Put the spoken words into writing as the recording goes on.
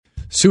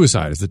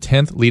Suicide is the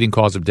 10th leading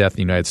cause of death in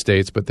the United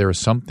States, but there is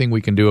something we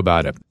can do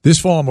about it. This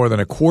fall, more than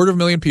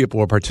 250,000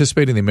 people will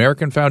participate in the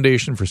American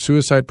Foundation for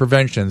Suicide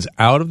Prevention's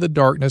Out of the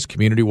Darkness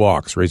community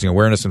walks, raising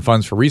awareness and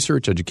funds for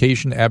research,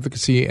 education,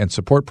 advocacy, and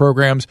support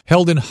programs.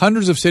 Held in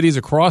hundreds of cities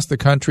across the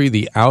country,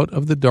 the Out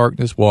of the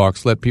Darkness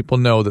walks let people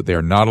know that they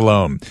are not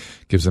alone.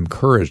 Gives them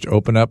courage to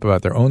open up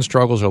about their own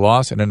struggles or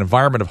loss in an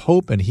environment of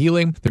hope and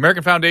healing. The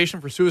American Foundation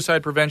for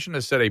Suicide Prevention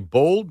has set a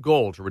bold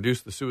goal to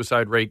reduce the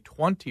suicide rate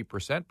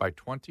 20% by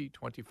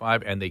 2025,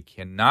 and they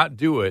cannot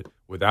do it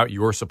without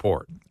your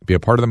support. Be a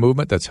part of the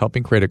movement that's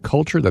helping create a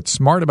culture that's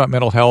smart about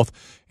mental health.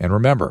 And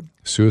remember,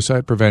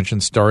 suicide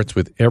prevention starts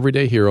with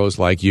everyday heroes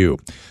like you.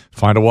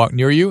 Find a walk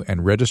near you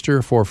and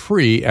register for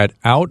free at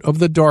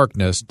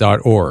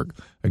outofthedarkness.org.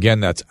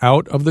 Again, that's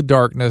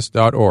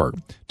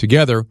outofthedarkness.org.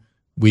 Together,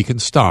 we can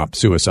stop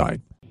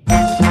suicide.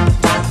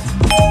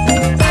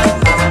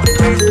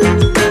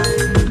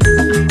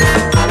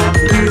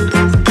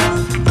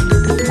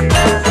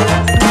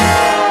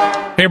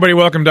 Hey, everybody,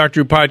 welcome to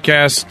Dr. Drew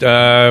Podcast.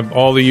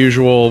 All the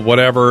usual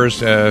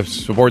whatevers.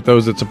 Support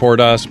those that support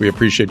us. We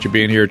appreciate you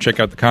being here. Check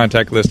out the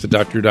contact list at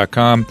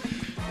drdrew.com.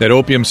 That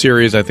opium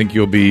series, I think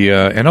you'll be,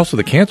 and also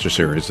the cancer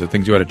series, the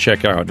things you ought to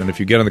check out. And if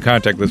you get on the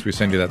contact list, we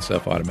send you that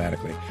stuff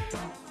automatically.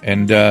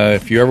 And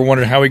if you ever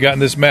wondered how we got in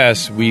this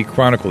mess, we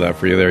chronicle that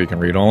for you there. You can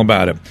read all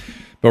about it.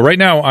 But right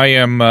now, I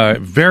am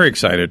very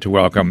excited to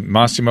welcome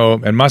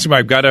Massimo. And Massimo,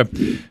 I've got a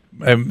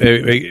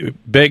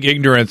big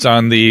ignorance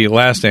on the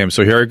last name,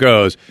 so here it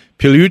goes.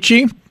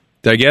 Pigliucci?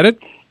 Did I get it?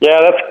 Yeah,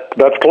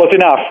 that's close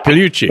enough.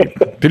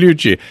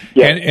 Pigliucci.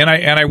 Yeah.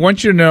 And I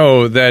want you to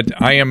know that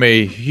I am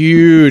a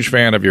huge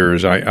fan of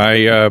yours. I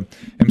am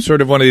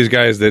sort of one of these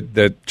guys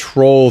that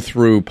troll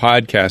through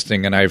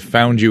podcasting, and I've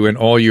found you in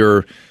all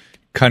your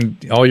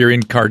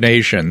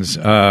incarnations.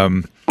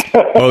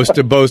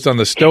 Both on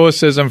the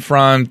stoicism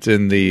front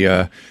and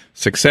the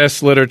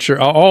success literature,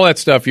 all that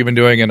stuff you've been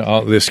doing, and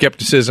all the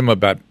skepticism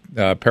about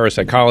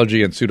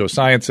parapsychology and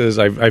pseudosciences.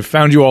 I've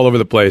found you all over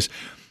the place.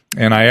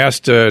 And I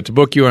asked to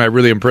book you, and I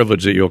really am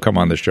privileged that you'll come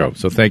on this show.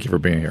 So thank you for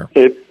being here.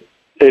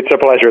 It's a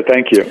pleasure.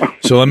 Thank you.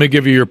 So let me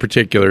give you your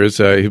particulars.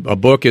 A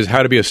book is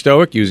How to Be a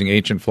Stoic, Using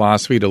Ancient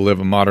Philosophy to Live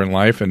a Modern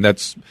Life. And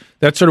that's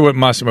sort of what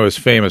Massimo is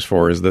famous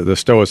for, is the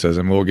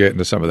stoicism. We'll get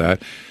into some of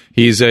that.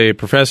 He's a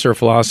professor of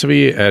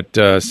philosophy at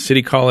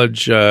City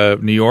College,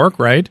 New York,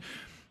 right?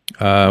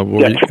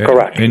 Yes,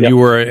 correct. And you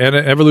were an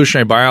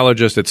evolutionary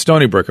biologist at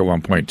Stony Brook at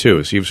one point,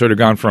 too. So you've sort of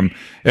gone from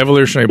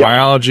evolutionary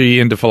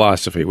biology into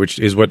philosophy, which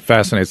is what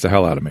fascinates the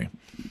hell out of me.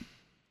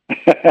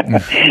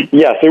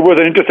 Yes, it was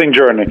an interesting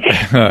journey.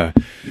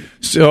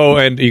 So,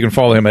 and you can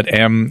follow him at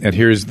and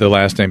here's the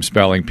last name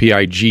spelling,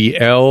 Pigliucci.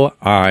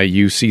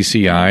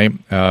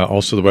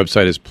 Also, the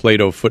website is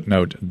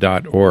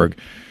platofootnote.org.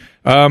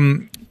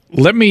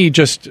 Let me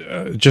just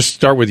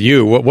start with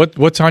you.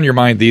 What's on your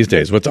mind these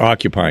days? What's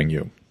occupying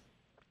you?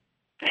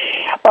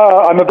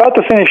 I'm about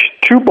to finish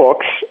 2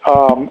 books,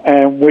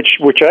 and which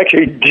are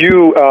actually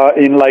due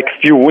in like a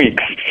few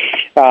weeks,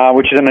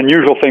 which is an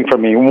unusual thing for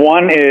me.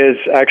 One is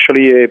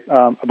actually a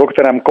book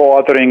that I'm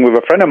co-authoring with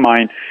a friend of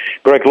mine,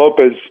 Greg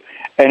Lopez,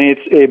 and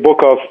it's a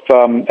book of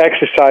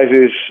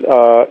exercises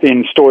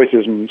in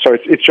stoicism. So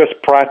it's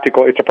just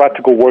practical. It's a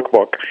practical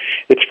workbook.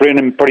 It's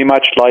written pretty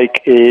much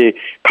like a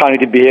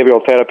cognitive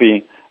behavioral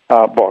therapy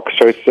book.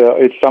 So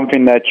it's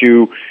something that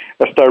you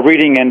start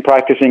reading and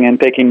practicing and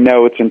taking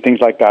notes and things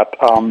like that.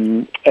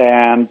 And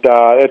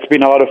it's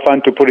been a lot of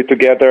fun to put it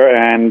together,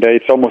 and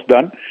it's almost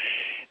done.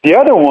 The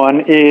other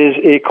one is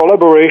a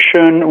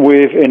collaboration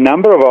with a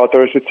number of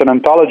authors. It's an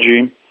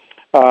anthology,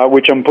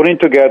 which I'm putting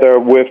together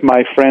with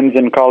my friends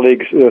and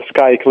colleagues,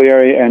 Sky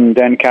Cleary and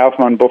Dan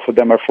Kaufman. Both of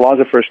them are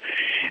philosophers.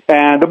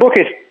 And the book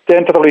is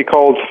tentatively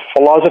called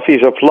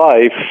Philosophies of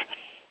Life.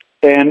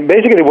 And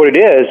basically what it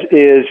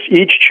is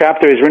each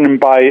chapter is written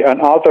by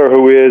an author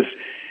who is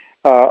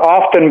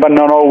often but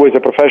not always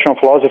a professional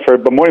philosopher,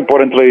 but more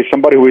importantly,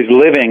 somebody who has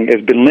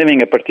been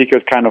living a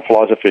particular kind of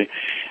philosophy.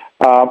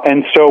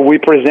 And so we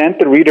present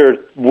the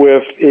reader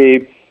with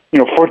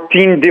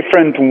 14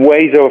 different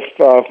ways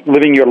of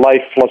living your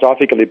life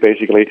philosophically,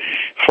 basically,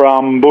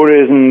 from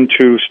Buddhism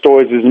to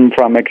Stoicism,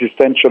 from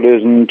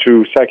existentialism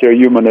to secular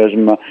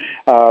humanism,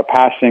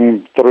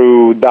 passing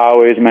through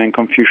Taoism and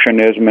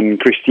Confucianism and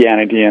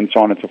Christianity and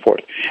so on and so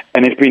forth.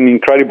 And it's been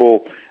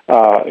incredible,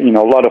 a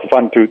lot of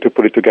fun to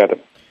put it together.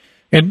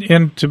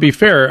 And to be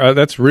fair,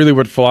 that's really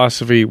what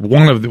philosophy,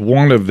 one of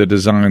the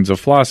designs of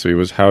philosophy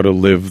was how to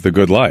live the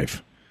good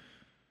life.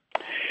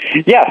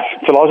 Yes,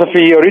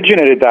 philosophy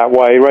originated that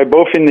way, right?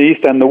 Both in the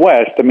East and the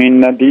West. I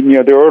mean,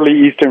 the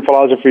early Eastern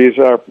philosophies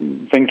are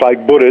things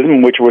like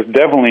Buddhism, which was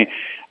definitely,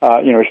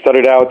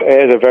 started out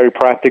as a very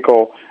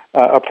practical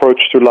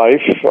approach to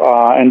life,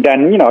 and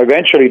then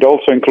eventually it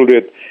also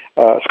included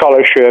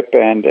scholarship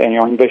and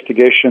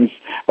investigations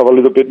of a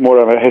little bit more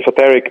of a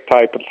esoteric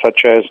type,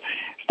 such as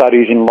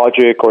studies in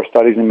logic or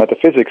studies in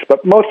metaphysics,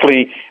 but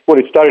mostly what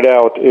it started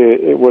out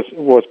it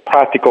was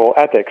practical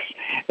ethics.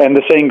 And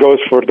the same goes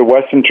for the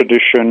Western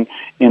tradition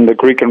in the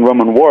Greek and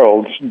Roman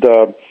worlds.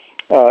 The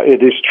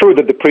it is true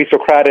that the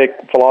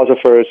pre-Socratic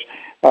philosophers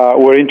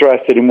were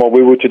interested in what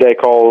we would today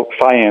call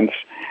science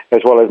as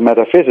well as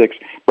metaphysics,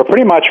 but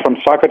pretty much from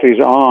Socrates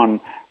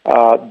on,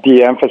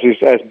 the emphasis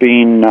has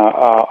been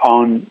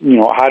on,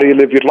 how do you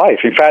live your life?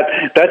 In fact,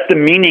 that's the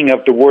meaning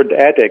of the word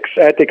ethics.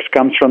 Ethics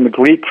comes from a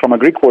Greek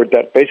word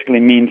that basically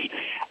means,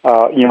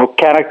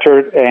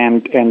 character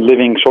and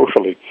living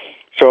socially.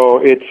 So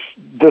it's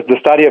the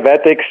study of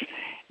ethics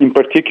in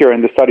particular,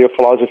 and the study of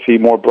philosophy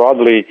more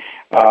broadly,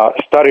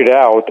 started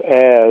out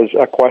as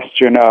a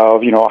question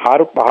of,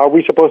 how are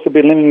we supposed to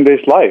be living this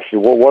life?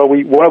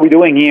 What are we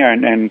doing here,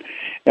 and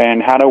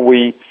how do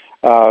we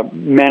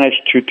manage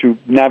to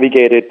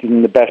navigate it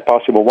in the best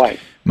possible way?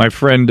 My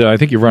friend, I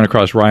think you've run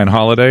across Ryan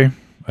Holiday,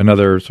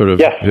 another sort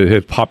of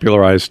yes.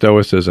 popularized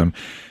Stoicism.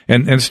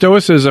 And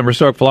Stoicism or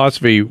Stoic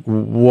philosophy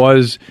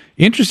was,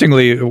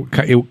 interestingly,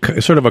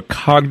 sort of a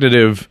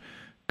cognitive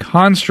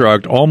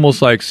construct,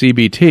 almost like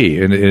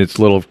CBT in its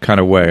little kind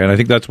of way. And I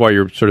think that's why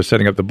you're sort of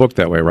setting up the book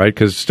that way, right?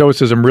 Because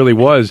Stoicism really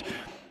was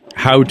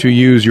how to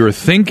use your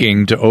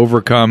thinking to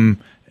overcome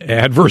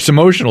adverse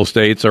emotional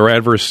states or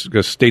adverse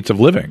states of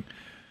living.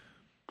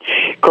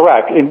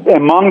 Correct.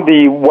 Among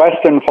the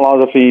Western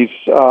philosophies,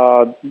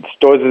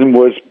 Stoicism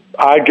was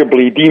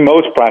arguably the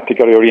most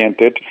practically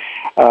oriented,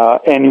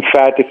 and in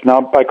fact, it's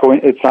not a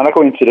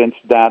coincidence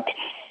that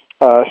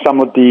some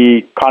of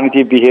the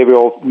cognitive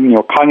behavioral,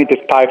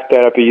 cognitive type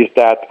therapies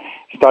that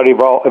started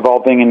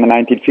evolving in the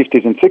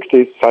 1950s and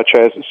 60s, such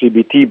as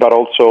CBT, but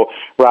also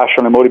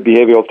rational emotive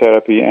behavioral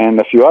therapy and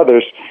a few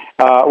others,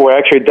 were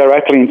actually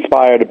directly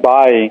inspired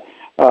by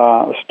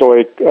the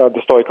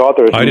Stoic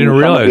authors. I didn't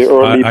realize.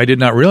 I did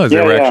not realize they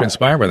were actually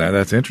inspired by that.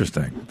 That's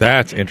interesting.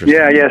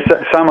 Yeah.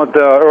 Some of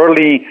the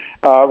early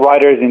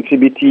writers in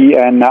CBT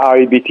and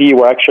REBT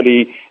were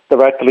actually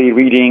directly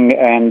reading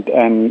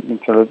and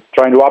sort of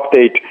trying to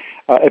update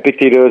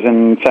Epictetus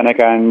and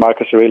Seneca and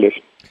Marcus Aurelius.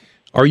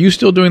 Are you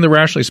still doing the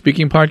Rationally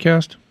Speaking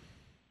podcast?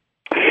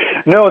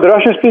 No, the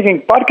Rationally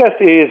Speaking podcast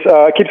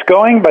keeps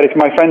going, but it's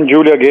my friend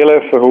Julia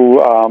Galef who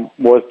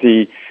was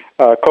the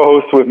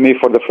co-host with me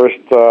for the first,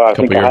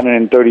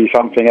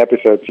 130-something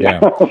episodes. Yeah.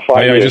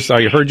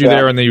 I heard you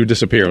there, and then you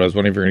disappeared. I was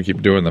wondering if you're going to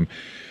keep doing them.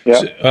 Yeah.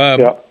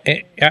 So,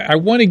 I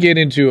want to get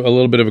into a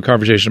little bit of a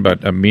conversation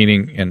about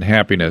meaning and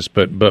happiness,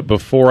 but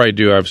before I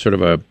do, I have sort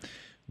of a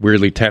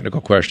weirdly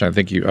technical question I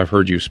think I've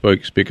heard you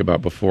speak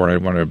about before, and I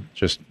want to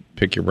just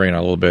pick your brain on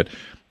a little bit.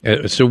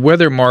 So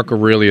whether Mark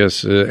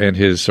Aurelius and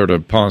his sort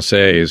of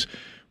pensées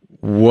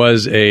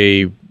was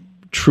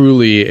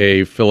truly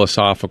a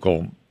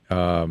philosophical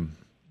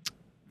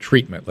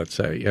treatment, let's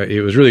say.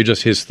 It was really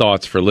just his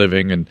thoughts for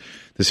living, and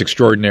this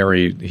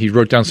extraordinary, he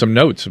wrote down some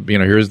notes.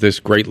 Here's this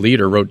great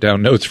leader wrote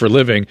down notes for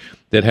living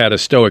that had a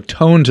Stoic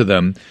tone to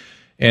them,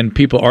 and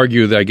people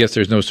argue that I guess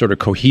there's no sort of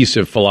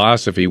cohesive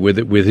philosophy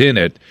within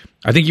it.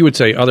 I think you would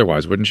say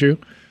otherwise, wouldn't you?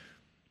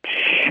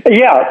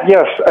 Yeah,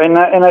 yes, and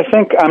I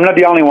think I'm not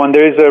the only one.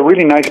 There is a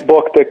really nice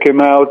book that came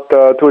out 2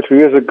 or 3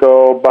 years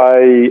ago by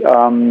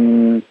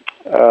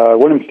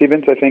William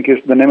Stevens, I think is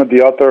the name of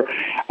the author,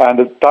 and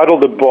the title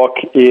of the book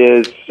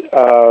is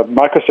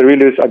Marcus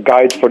Aurelius, A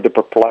Guide for the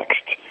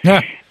Perplexed.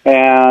 Yeah.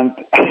 And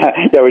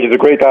which is a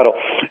great title.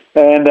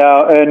 And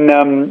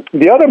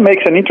the other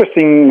makes an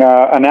interesting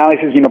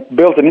analysis,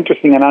 builds an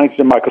interesting analysis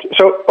of Marcus.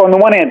 So on the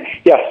one hand,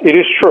 yes, it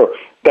is true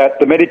that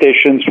the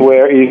Meditations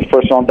were his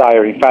personal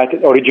diary. In fact,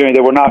 originally they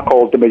were not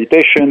called the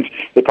Meditations.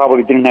 They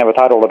probably didn't have a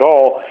title at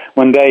all.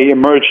 When they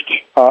emerged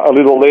a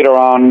little later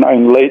on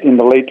in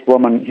the late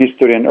Roman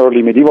history and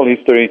early medieval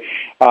history,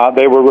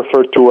 they were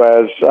referred to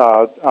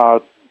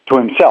as to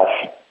himself.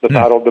 The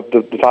title,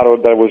 the title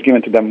that was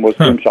given to them was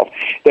to himself.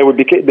 They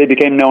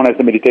became known as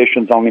the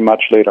Meditations only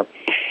much later.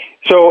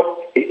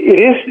 So it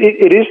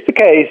is the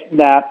case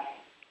that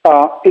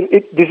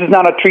this is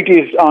not a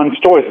treatise on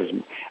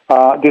Stoicism.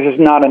 This is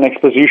not an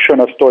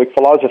exposition of Stoic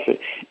philosophy.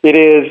 It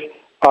is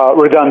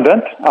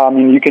redundant.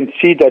 You can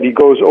see that he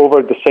goes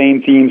over the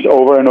same themes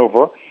over and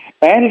over,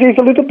 and it is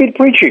a little bit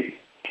preachy.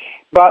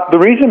 But the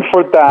reason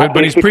for that,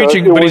 but he's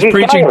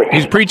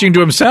preaching to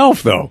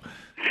himself, though.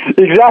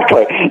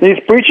 Exactly. He's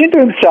preaching to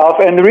himself,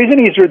 and the reason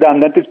he's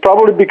redundant is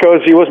probably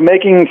because he was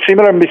making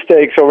similar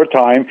mistakes over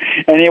time,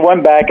 and he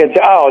went back and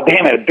said, oh,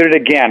 damn it, I did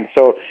it again.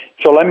 So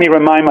let me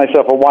remind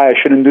myself of why I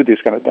shouldn't do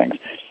these kind of things.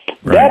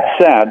 Right. That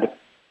said,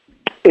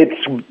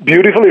 it's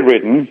beautifully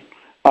written.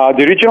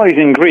 The original is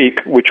in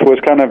Greek, which was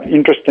kind of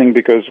interesting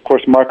because, of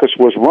course, Marcus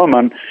was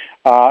Roman,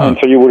 and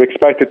so you would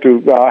expect it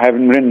to have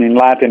been written in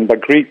Latin,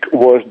 but Greek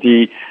was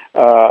the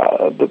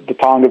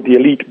tongue of the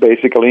elite,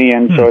 basically,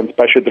 and so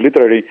especially the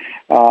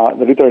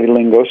literary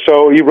lingo.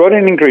 So he wrote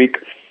it in Greek.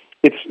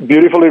 It's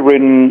beautifully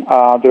written.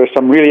 There are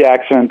some really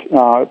excellent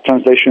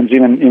translations,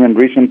 even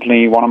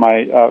recently. One of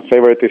my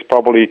favorites is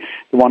probably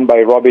the one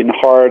by Robin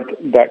Hard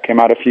that came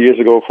out a few years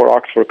ago for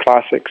Oxford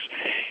Classics.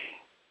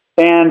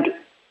 And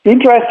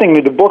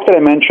interestingly, the book that I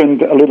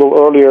mentioned a little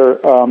earlier,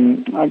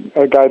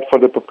 A Guide for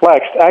the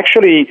Perplexed,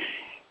 actually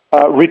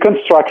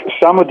reconstructs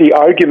some of the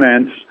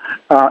arguments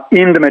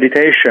in the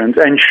meditations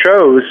and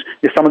shows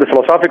some of the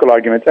philosophical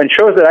arguments and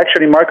shows that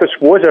actually Marcus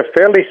was a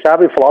fairly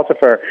savvy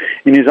philosopher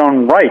in his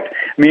own right.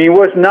 I mean, he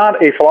was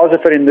not a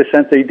philosopher in the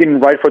sense that he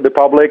didn't write for the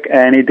public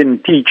and he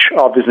didn't teach,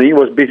 obviously. He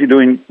was busy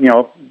doing,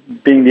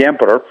 being the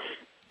emperor.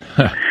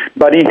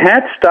 But he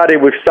had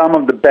studied with some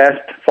of the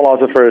best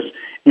philosophers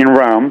in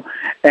Rome,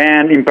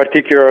 and in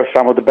particular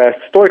some of the best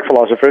Stoic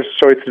philosophers.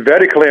 So it's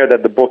very clear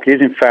that the book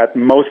is, in fact,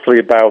 mostly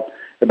about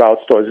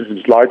Stoicism.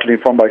 It's largely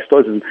informed by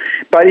Stoicism.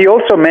 But he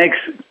also makes,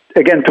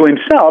 again, to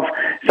himself,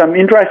 some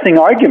interesting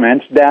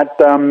arguments that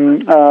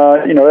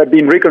have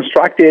been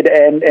reconstructed,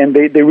 and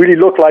they really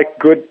look like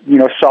good,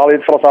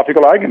 solid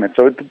philosophical arguments.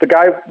 So the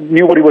guy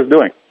knew what he was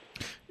doing.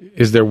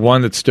 Is there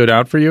one that stood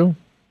out for you?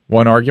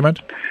 One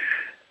argument?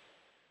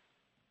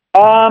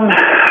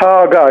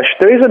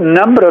 There is a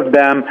number of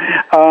them.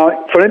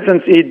 For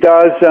instance, he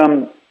does.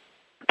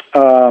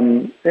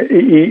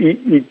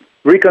 He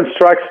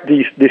reconstructs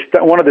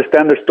one of the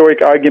standard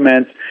Stoic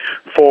arguments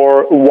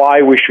for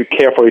why we should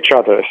care for each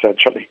other,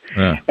 essentially.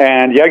 Yeah.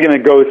 And the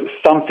argument goes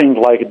something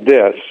like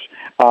this.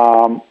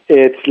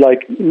 It's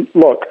like,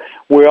 look,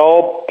 we're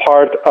all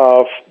part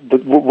of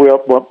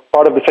we're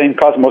part of the same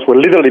cosmos. We're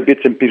literally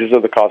bits and pieces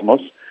of the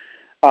cosmos.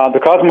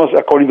 The cosmos,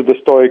 according to the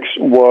Stoics,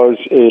 was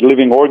a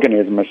living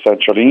organism,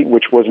 essentially,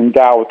 which was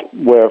endowed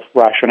with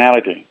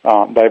rationality.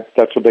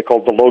 That's what they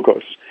call the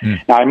logos.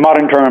 Now, in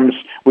modern terms,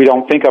 we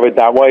don't think of it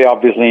that way.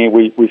 Obviously,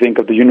 we think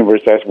of the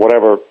universe as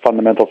whatever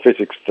fundamental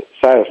physics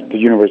says the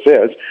universe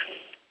is.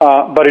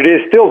 But it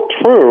is still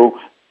true,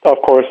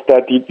 of course,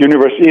 that the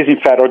universe is,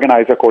 in fact,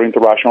 organized according to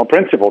rational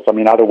principles. I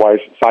mean, otherwise,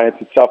 science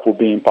itself would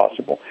be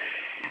impossible.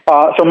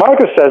 So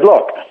Marcus says,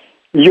 look,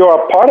 you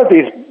are part of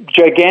this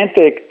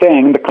gigantic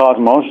thing, the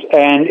cosmos,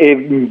 and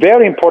a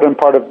very important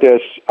part of this,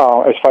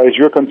 as far as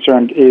you're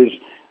concerned, is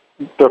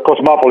the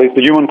cosmopolis,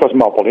 the human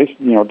cosmopolis,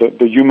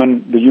 the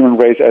human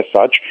race as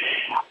such.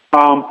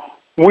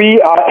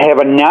 We have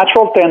a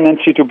natural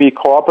tendency to be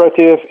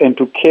cooperative and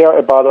to care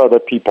about other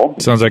people.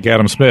 Sounds like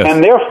Adam Smith.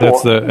 And therefore,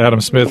 that's the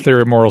Adam Smith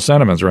theory of moral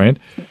sentiments, right?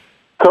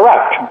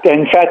 Correct.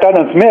 In fact,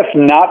 Adam Smith,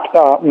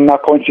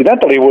 not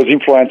coincidentally, was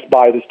influenced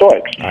by the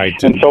Stoics,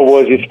 and so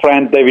was his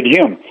friend David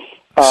Hume.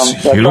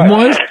 Hume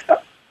was?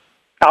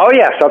 Oh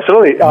yes,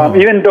 absolutely.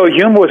 Even though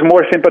Hume was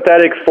more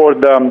sympathetic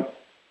toward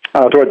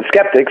the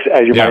skeptics,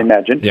 as you might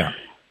imagine. Yeah.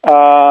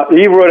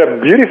 He wrote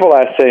a beautiful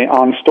essay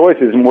on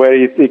Stoicism where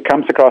it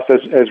comes across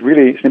as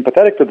really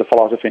sympathetic to the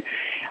philosophy.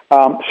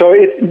 So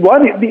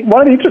one of the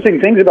interesting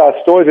things about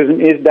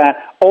Stoicism is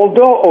that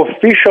although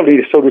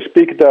officially, so to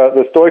speak,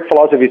 the Stoic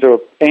philosophy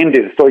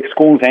ended, the Stoic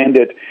schools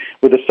ended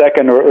with the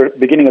second or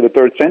beginning of the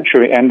 3rd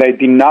century, and they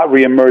did not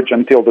reemerge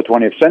until the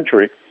 20th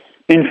century,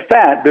 in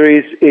fact, there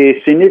is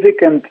a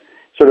significant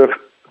sort of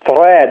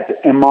thread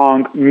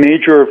among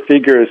major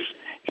figures,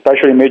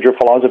 especially major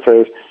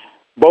philosophers,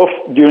 both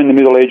during the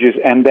Middle Ages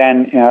and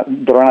then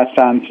the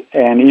Renaissance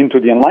and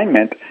into the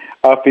Enlightenment,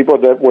 of people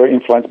that were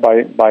influenced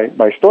by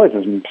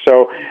Stoicism.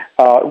 So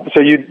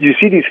you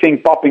see these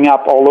things popping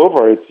up all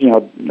over. It's,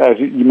 as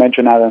you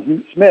mentioned,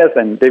 Adam Smith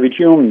and David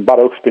Hume and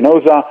Baruch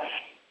Spinoza.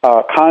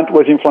 Kant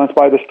was influenced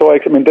by the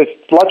Stoics. I mean, there's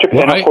logic,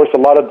 and of course, a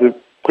lot of the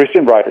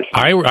Christian writers.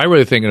 I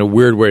really think, in a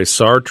weird way,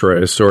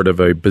 Sartre is sort of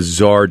a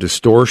bizarre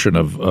distortion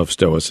of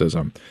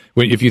Stoicism.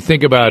 If you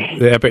think about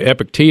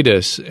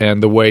Epictetus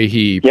and the way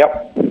he,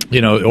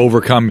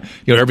 overcome,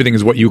 everything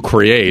is what you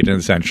create,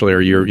 essentially, or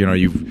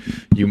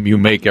you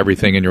make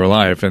everything in your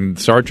life. And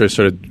Sartre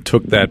sort of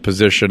took that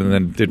position and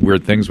then did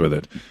weird things with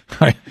it.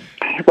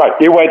 Right,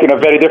 he went in a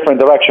very different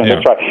direction. Yeah.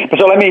 That's right.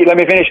 So let me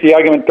finish the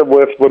argument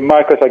with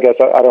Marcus. I guess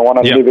I don't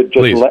want to leave it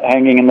just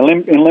hanging in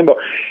limbo.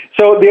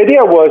 So the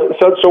idea was,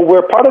 so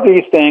we're part of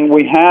this thing.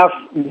 We have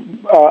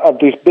of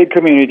this big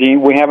community.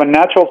 We have a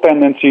natural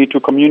tendency to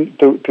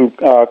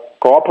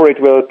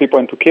cooperate with other people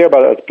and to care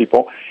about other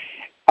people.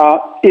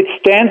 It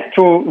stands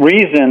to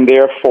reason,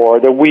 therefore,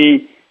 that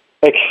we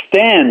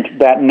extend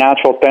that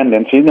natural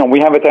tendency. We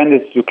have a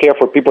tendency to care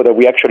for people that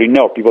we actually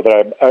know, people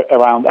that are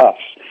around us.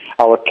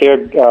 Our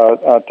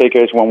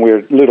caretakers when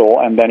we're little,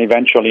 and then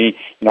eventually,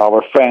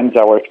 our friends,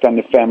 our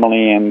extended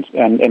family, and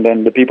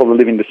then the people who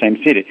live in the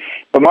same city.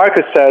 But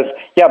Marcus says,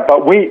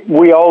 but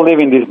we all live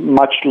in this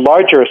much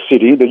larger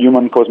city, the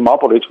human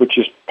cosmopolis, which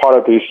is part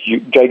of this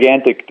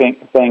gigantic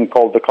thing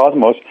called the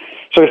cosmos.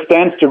 So it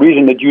stands to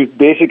reason that you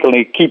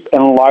basically keep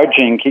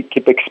enlarging,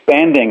 keep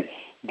expanding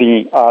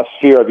the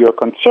sphere of your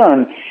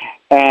concern,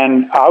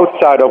 and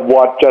outside of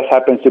what just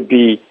happens to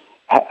be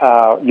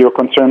your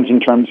concerns in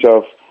terms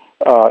of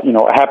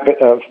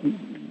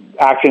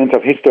accidents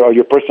of history or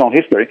your personal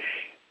history,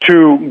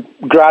 to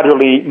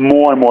gradually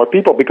more and more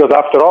people, because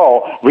after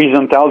all,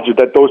 reason tells you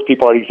that those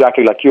people are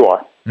exactly like you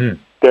are. Mm.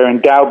 They're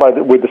endowed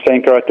with the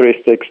same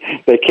characteristics.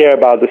 They care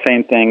about the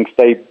same things.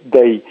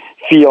 They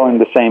feel in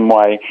the same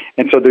way,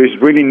 and so there's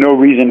really no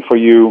reason for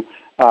you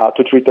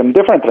to treat them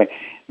differently.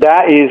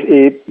 That is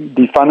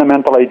the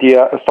fundamental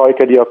idea, a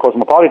Stoic idea of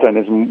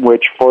cosmopolitanism,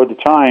 which for the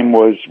time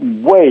was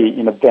way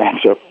in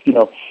advance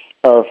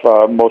of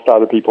most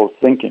other people's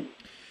thinking.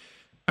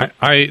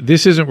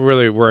 This isn't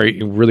really where I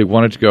really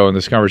wanted to go in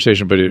this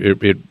conversation, but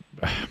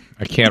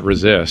I can't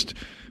resist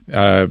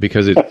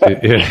because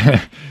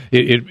it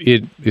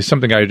is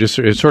something I just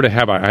sort of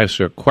have. I ask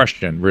a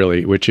question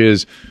really, which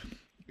is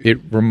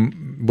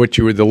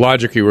the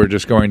logic you were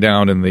just going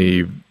down in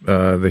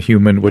the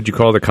human, what do you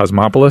call it, the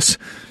cosmopolis,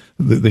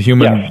 the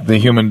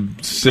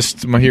human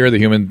system here, the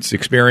human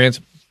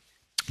experience.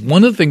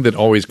 One of the things that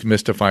always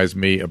mystifies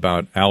me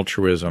about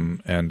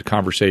altruism and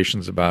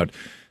conversations about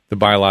the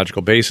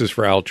biological basis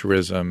for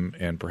altruism,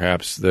 and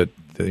perhaps that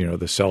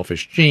the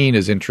selfish gene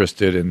is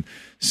interested in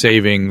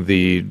saving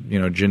the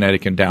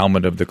genetic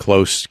endowment of the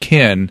close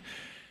kin.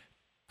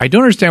 I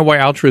don't understand why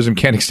altruism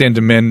can't extend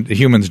to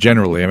humans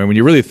generally. I mean, when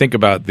you really think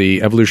about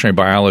the evolutionary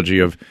biology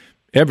of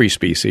every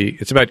species,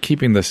 it's about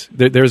keeping this.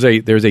 There's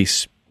a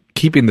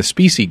keeping the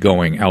species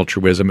going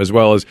altruism, as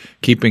well as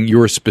keeping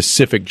your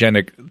specific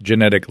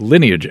genetic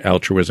lineage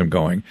altruism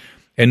going,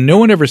 and no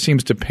one ever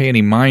seems to pay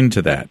any mind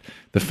to that.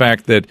 The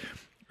fact that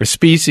a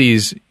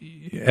species,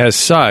 as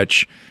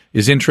such,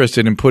 is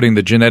interested in putting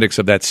the genetics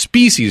of that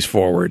species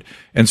forward.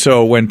 And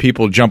so when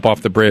people jump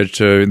off the bridge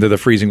into the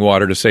freezing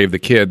water to save the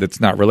kid that's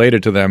not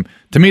related to them,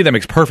 to me that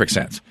makes perfect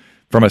sense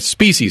from a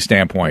species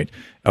standpoint.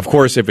 Of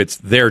course, if it's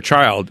their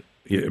child,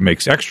 it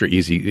makes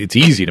it's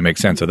easy to make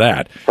sense of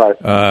that. Right.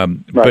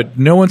 But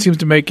no one seems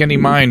to make any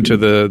mind to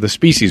the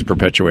species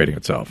perpetuating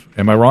itself.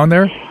 Am I wrong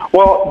there?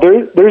 Well,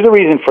 there's a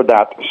reason for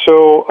that.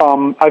 So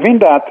I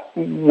think that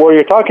what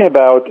you're talking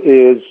about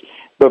is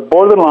the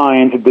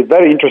borderlines, the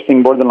very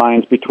interesting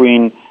borderlines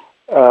between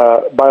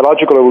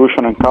biological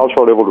evolution and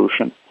cultural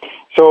evolution.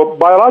 So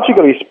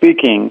biologically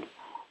speaking,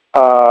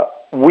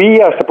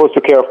 we are supposed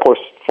to care, of course,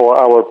 for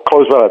our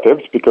close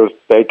relatives because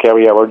they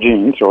carry our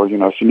genes, or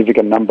a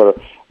significant number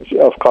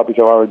of copies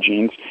of our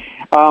genes.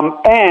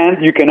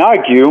 And you can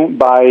argue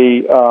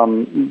by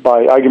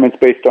arguments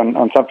based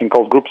on something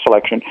called group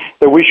selection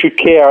that we should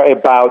care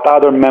about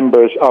other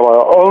members of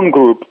our own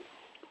group,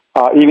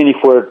 even if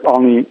we're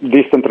only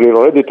distantly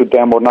related to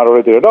them or not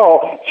related at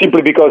all,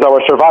 simply because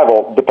our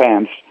survival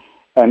depends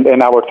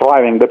and our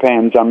thriving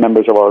depends on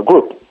members of our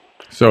group.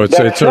 So it's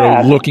sort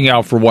of looking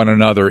out for one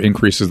another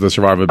increases the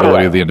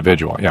survivability of the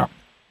individual. Yeah.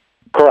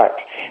 Correct.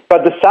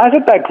 But the size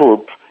of that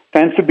group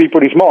tends to be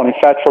pretty small. In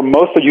fact, for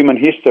most of human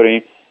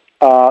history,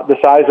 the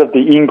size of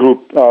the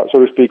in-group, so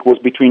to speak, was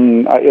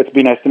it's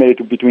been estimated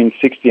to between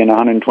 60 and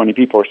 120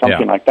 people or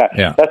something like that.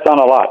 Yeah. That's not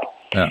a lot.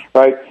 Yeah.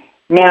 Right?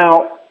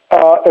 Now,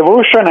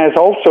 evolution has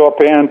also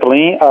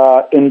apparently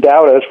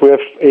endowed us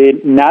with a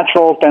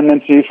natural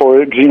tendency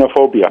for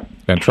xenophobia.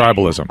 And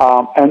tribalism.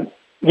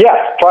 Yes,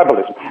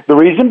 tribalism. The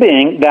reason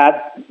being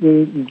that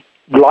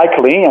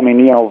likely,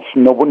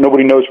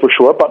 nobody knows for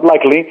sure, but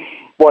likely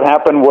what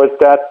happened was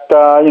that,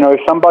 if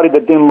somebody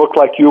that didn't look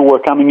like you were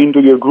coming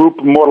into your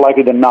group, more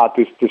likely than not,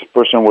 this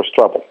person was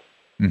trouble.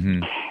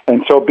 Mm-hmm.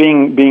 And so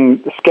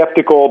being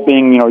skeptical,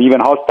 being, even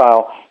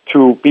hostile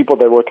to people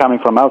that were coming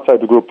from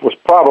outside the group was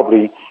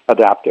probably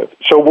adaptive.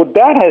 So what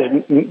that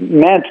has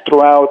meant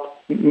throughout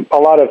a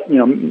lot of,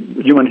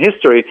 human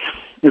history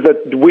is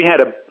that we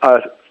had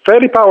a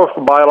fairly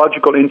powerful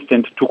biological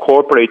instinct to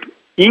cooperate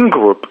in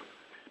group,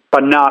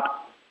 but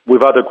not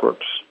with other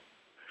groups.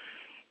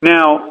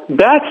 Now,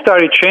 that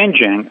started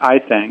changing, I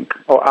think,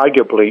 or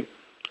arguably,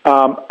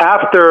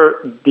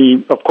 after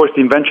the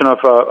invention of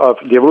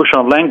the evolution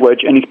of language,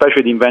 and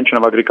especially the invention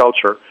of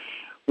agriculture,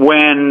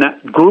 when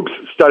groups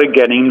started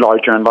getting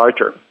larger and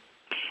larger.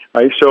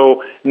 Right?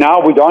 So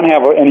now we don't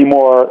have any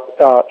more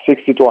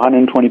 60 to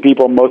 120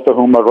 people, most of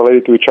whom are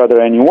related to each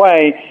other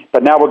anyway,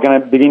 but now we're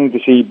going to begin to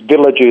see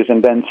villages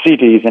and then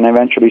cities and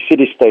eventually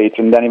city-states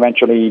and then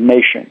eventually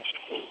nations.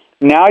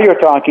 Now you're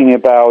talking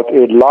about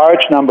a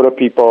large number of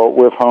people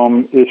with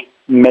whom it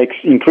makes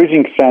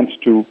increasing sense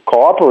to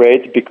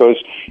cooperate because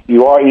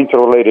you are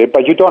interrelated,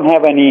 but you don't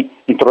have any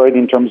interrelated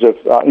in terms of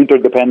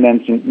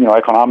interdependence,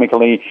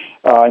 economically,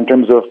 in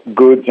terms of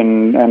goods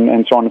and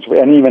so on and so forth,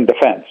 and even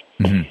defense.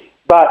 Mm-hmm.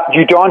 But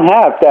you don't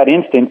have that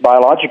instinct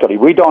biologically.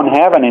 We don't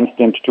have an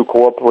instinct to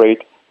cooperate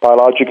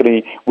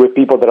biologically with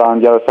people that are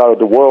on the other side of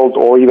the world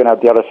or even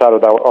at the other side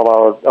of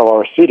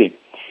our city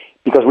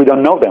because we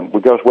don't know them,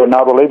 because we're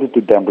not related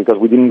to them, because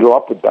we didn't grow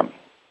up with them.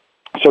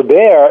 So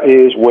there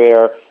is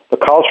where the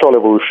cultural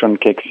evolution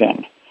kicks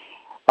in.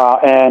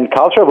 And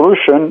cultural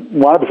evolution,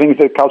 one of the things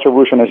that cultural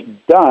evolution has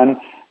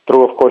done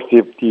through, of course,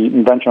 the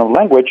invention of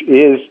language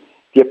is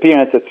the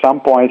appearance at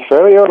some point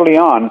very early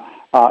on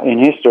in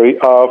history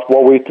of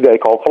what we today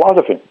call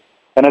philosophy.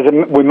 And as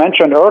we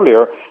mentioned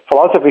earlier,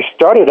 philosophy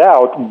started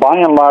out,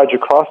 by and large,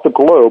 across the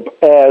globe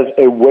as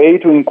a way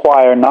to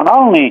inquire not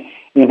only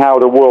in how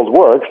the world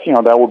works,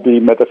 that would be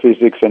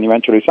metaphysics and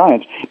eventually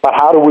science, but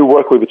how do we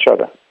work with each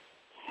other?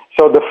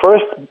 So the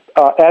first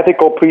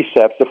ethical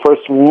precepts, the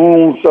first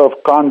rules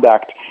of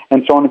conduct,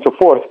 and so on and so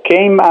forth,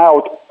 came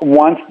out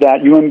once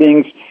that human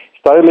beings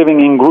started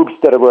living in groups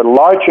that were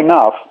large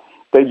enough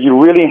that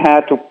you really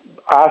had to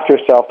ask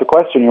yourself the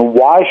question,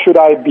 why should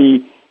I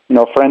be,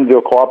 friendly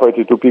or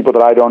cooperative to people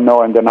that I don't know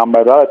and they're not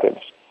my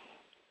relatives?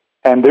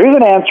 And there is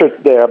an answer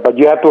there, but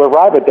you have to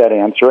arrive at that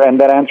answer, and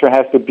that answer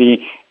has to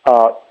be,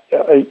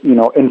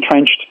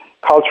 entrenched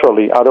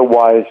culturally.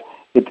 Otherwise,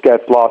 it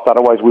gets lost.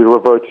 Otherwise, we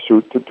revert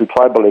to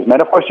tribalism.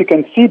 And of course, you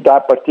can see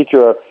that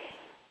particular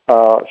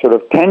sort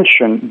of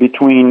tension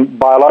between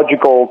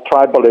biological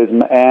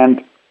tribalism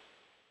and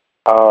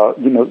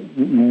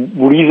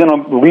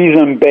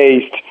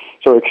reason-based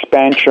sort of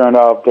expansion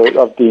of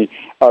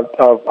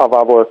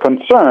our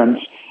concerns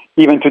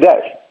even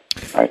today.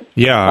 Right.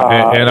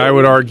 Yeah, and I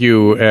would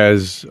argue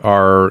as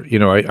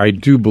I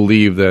do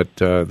believe that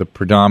the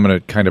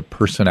predominant kind of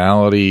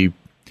personality,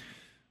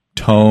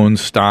 tone,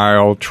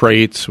 style,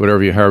 traits,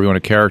 however you want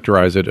to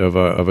characterize it, of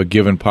a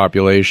given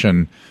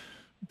population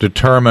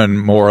determine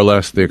more or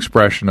less the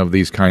expression of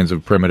these kinds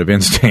of primitive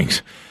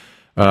instincts.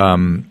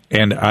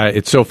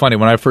 It's so funny.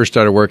 When I first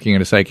started working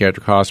in a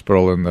psychiatric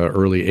hospital in the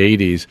early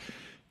 80s,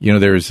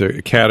 there's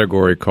a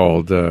category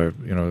called,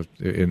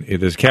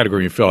 there's a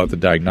category you fill out the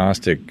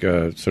diagnostic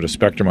sort of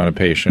spectrum on a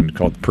patient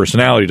called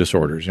personality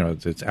disorders.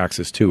 It's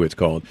Axis 2, it's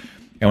called.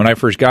 And when I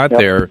first got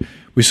there,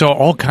 we saw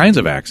all kinds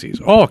of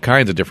axes, all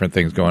kinds of different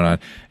things going on.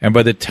 And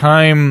by the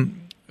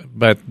time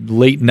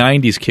late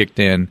 90s kicked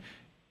in,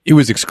 it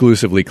was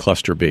exclusively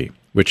cluster B,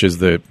 which is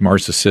the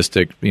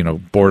narcissistic,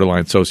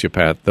 borderline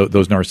sociopath,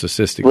 those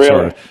narcissistic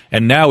disorders.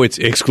 And now it's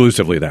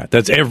exclusively that.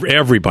 That's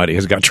everybody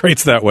has got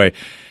traits that way.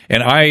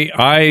 And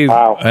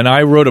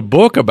I wrote a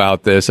book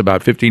about this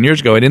about 15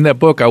 years ago. And in that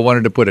book, I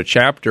wanted to put a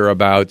chapter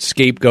about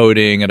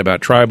scapegoating and about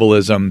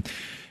tribalism.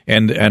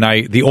 And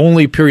the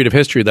only period of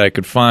history that I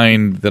could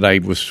find that I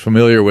was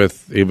familiar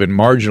with, even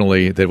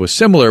marginally, that was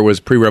similar was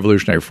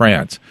pre-revolutionary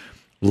France.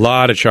 A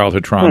lot of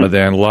childhood trauma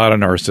then, a lot of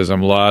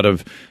narcissism,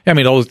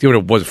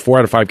 was 4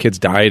 out of 5 kids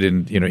died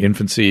in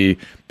infancy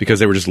because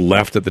they were just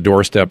left at the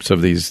doorsteps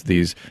of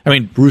these.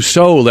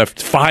 Rousseau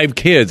left 5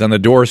 kids on the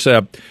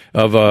doorstep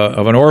of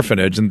an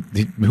orphanage, and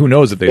who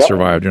knows if they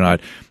survived or not.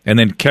 And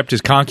then kept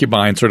his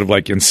concubine sort of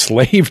like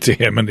enslaved to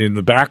him and in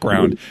the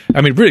background.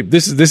 Really,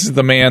 this is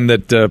the man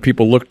that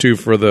people look to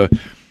for the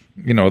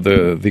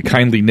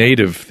kindly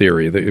native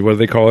theory. What do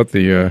they call it?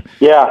 This guy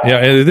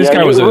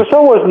was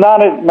Rousseau was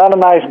not a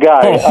nice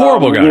guy. Oh,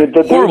 horrible guy.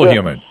 Horrible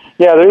human.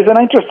 Yeah, there is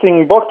an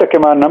interesting book that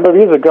came out a number of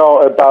years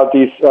ago about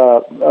these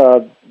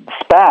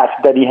spats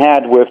that he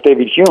had with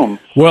David Hume.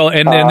 Well,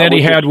 and then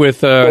he had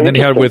with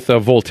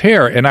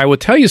Voltaire. And I will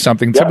tell you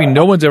something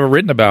no one's ever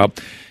written about.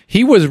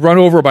 He was run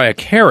over by a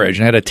carriage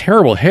and had a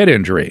terrible head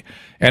injury.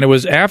 And it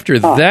was after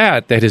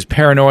that his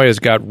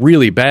paranoias got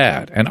really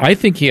bad. And I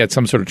think he had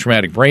some sort of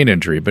traumatic brain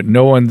injury, but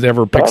no one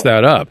ever picks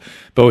that up.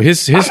 But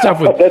his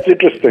stuff was... That's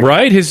interesting.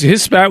 Right? His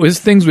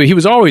things, he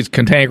was always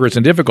cantankerous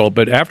and difficult,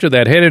 but after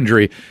that head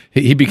injury,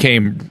 he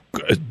became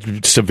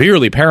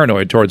severely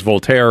paranoid towards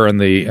Voltaire and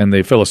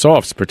the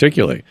philosophes,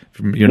 particularly.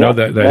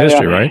 The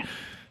history, right?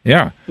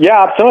 Yeah.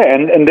 Yeah, absolutely.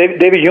 And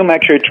David Hume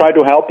actually tried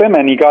to help him,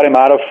 and he got him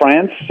out of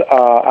France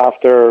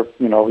after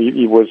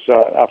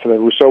after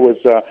Rousseau was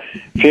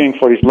fearing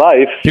for his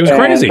life. He was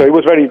crazy. So he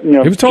was very,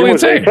 he was totally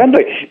insane. Very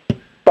friendly.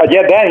 But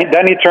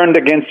then he turned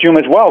against Hume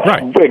as well.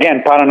 Right.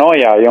 Again,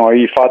 paranoia.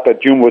 He thought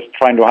that Hume was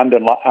trying to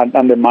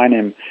undermine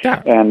him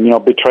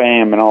and betray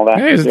him and all that.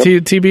 Yeah, it was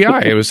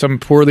TBI. It was some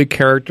poorly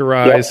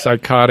characterized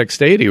psychotic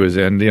state he was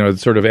in.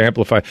 Sort of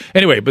amplified.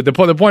 Anyway, but the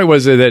point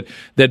was that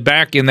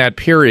back in that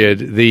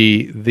period,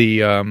 the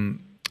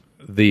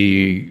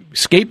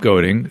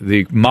scapegoating,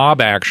 the mob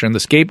action, the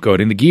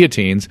scapegoating, the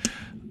guillotines.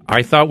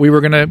 I thought we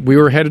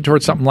were headed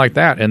towards something like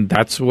that, and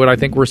that's what I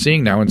think we're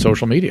seeing now in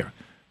social media.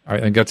 I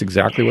think that's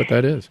exactly what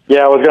that is.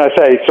 Yeah, I was going to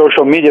say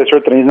social media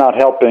certainly is not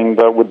helping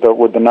with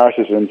the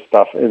narcissism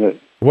stuff, is it?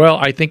 Well,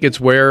 I think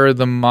it's where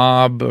the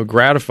mob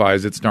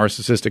gratifies its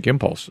narcissistic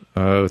impulse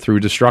through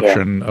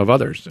destruction of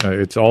others.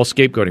 It's all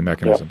scapegoating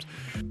mechanisms.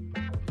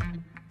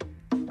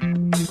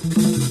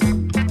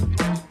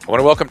 I want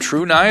to welcome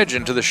True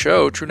Niagen to the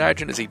show. True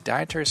Niagen is a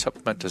dietary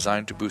supplement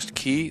designed to boost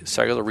key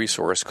cellular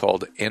resource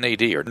called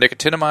NAD, or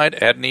nicotinamide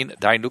adenine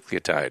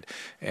dinucleotide.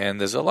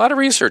 And there's a lot of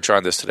research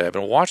on this today. I've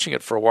been watching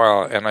it for a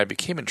while, and I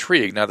became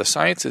intrigued. Now, the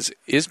science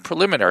is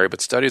preliminary, but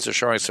studies are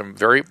showing some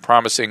very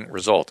promising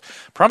results.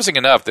 Promising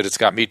enough that it's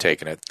got me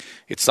taking it.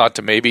 It's thought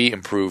to maybe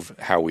improve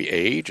how we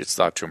age. It's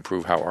thought to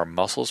improve how our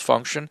muscles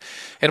function.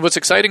 And what's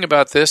exciting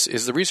about this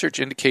is the research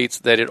indicates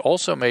that it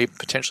also may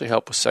potentially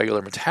help with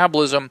cellular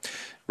metabolism,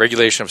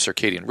 regulation of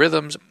circadian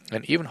rhythms,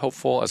 and even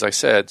hopeful, as I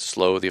said,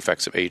 slow the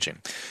effects of aging.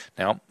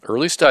 Now,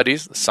 early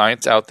studies, the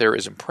science out there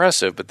is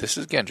impressive, but this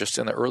is, again, just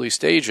in the early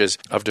stages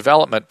of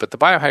development, but the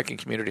biohacking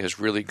community has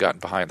really gotten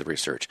behind the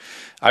research.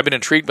 I've been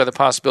intrigued by the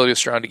possibilities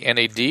surrounding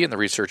NAD and the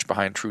research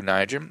behind True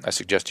Niagen. I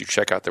suggest you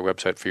check out their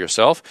website for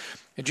yourself.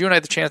 And you and I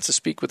had the chance to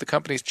speak with the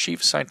company's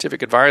chief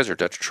scientific advisor,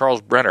 Dr.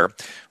 Charles Brenner,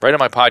 right on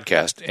my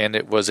podcast, and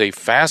it was a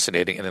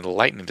fascinating and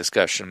enlightening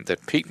discussion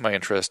that piqued my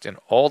interest in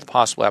all the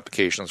possible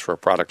applications for a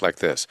product like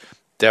this.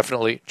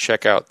 Definitely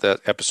check out that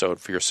episode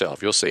for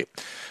yourself. You'll see.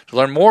 To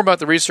learn more about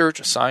the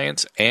research,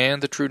 science,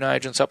 and the True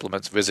Niagen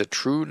supplements, visit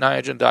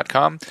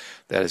TrueNiagen.com.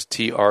 That is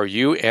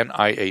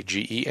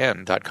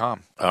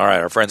TruNiagen.com. All right,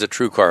 our friends at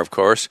TrueCar, of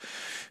course.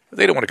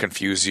 They don't want to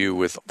confuse you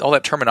with all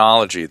that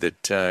terminology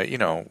that,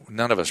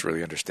 none of us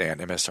really understand.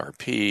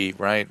 MSRP,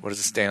 right? What does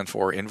it stand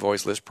for?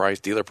 Invoice, list price,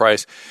 dealer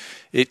price.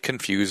 It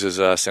confuses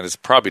us, and it's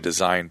probably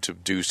designed to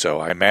do so,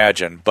 I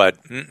imagine. But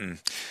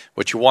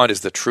what you want is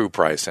the true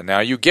price. And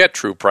now you get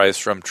true price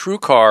from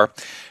TrueCar.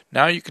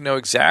 Now you can know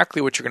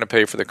exactly what you're going to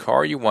pay for the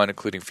car you want,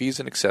 including fees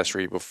and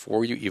accessory,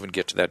 before you even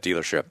get to that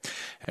dealership.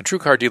 And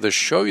TrueCar dealers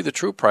show you the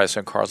true price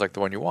on cars like the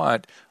one you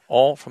want,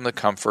 all from the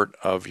comfort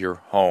of your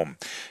home.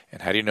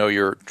 And how do you know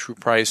your true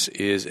price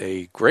is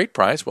a great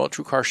price? Well,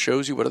 TrueCar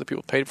shows you what other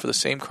people paid for the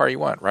same car you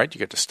want, right? You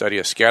get to study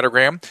a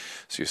scattergram,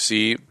 so you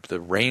see the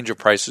range of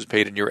prices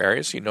paid in your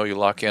area, so you know you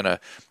lock in a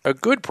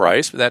good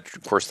price. But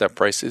that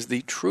price is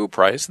the true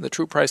price, and the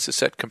true price is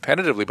set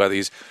competitively by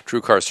these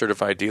TrueCar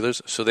certified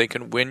dealers so they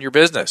can win your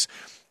business.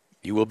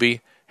 You will be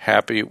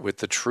happy with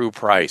the true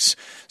price.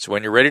 So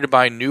when you're ready to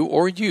buy new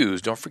or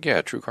used, don't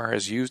forget, TrueCar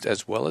has used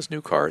as well as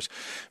new cars.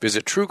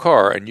 Visit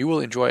TrueCar and you will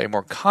enjoy a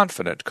more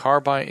confident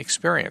car buying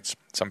experience.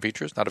 Some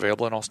features not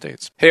available in all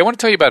states. Hey, I want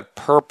to tell you about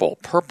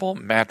Purple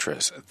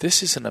Mattress.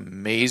 This is an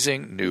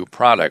amazing new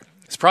product.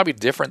 It's probably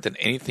different than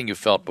anything you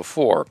felt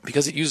before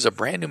because it uses a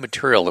brand new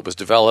material that was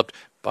developed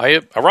by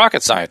a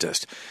rocket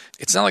scientist.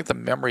 It's not like the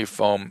memory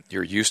foam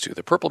you're used to.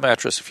 The Purple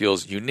mattress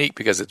feels unique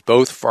because it's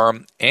both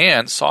firm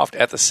and soft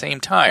at the same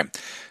time.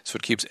 So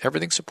it keeps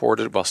everything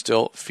supported while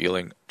still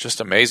feeling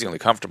just amazingly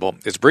comfortable.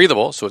 It's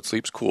breathable, so it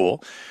sleeps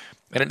cool.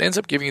 And it ends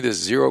up giving you this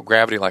zero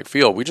gravity-like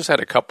feel. We just had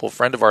a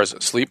friend of ours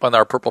sleep on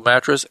our Purple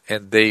mattress,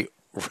 and they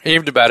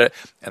raved about it,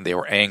 and they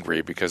were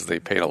angry because they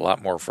paid a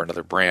lot more for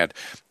another brand,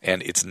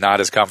 and it's not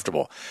as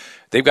comfortable.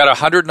 They've got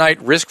a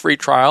 100-night risk-free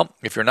trial.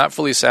 If you're not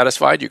fully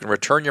satisfied, you can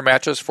return your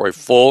mattress for a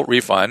full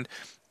refund.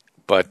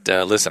 But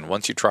listen,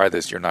 once you try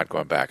this, you're not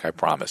going back, I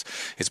promise.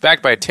 It's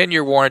backed by a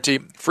 10-year warranty,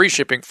 free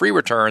shipping, free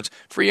returns,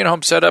 free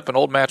in-home setup, and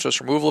old mattress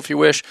removal if you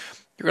wish.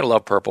 You're going to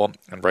love Purple.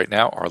 And right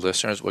now, our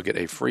listeners will get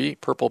a free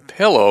Purple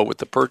pillow with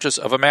the purchase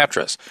of a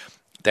mattress.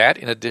 That,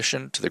 in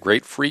addition to the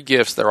great free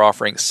gifts they're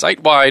offering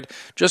site-wide,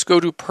 just go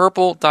to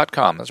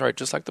purple.com. That's right,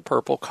 just like the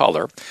purple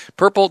color.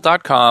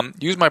 Purple.com.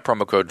 Use my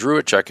promo code Drew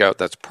at checkout.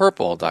 That's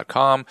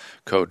purple.com.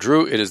 Code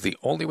Drew. It is the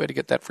only way to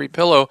get that free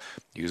pillow.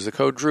 Use the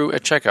code Drew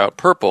at checkout.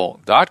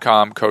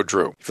 Purple.com. Code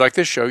Drew. If you like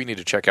this show, you need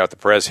to check out the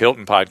Perez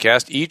Hilton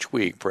podcast. Each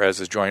week, Perez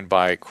is joined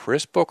by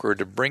Chris Booker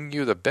to bring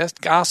you the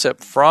best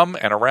gossip from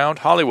and around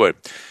Hollywood.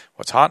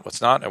 What's hot, what's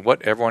not, and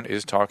what everyone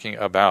is talking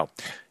about.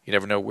 You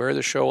never know where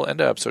the show will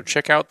end up, so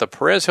check out the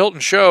Perez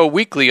Hilton Show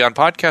weekly on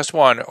Podcast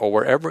One or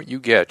wherever you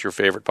get your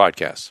favorite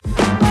podcasts.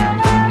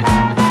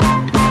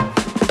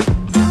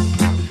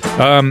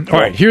 All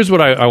right, here's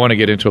what I want to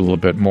get into a little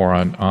bit more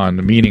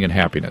on meaning and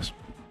happiness.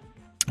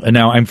 And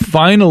now I'm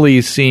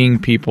finally seeing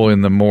people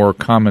in the more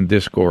common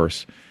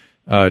discourse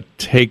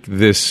take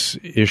this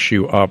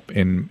issue up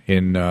in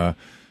a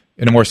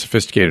more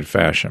sophisticated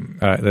fashion.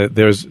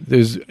 There's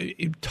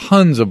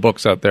tons of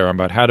books out there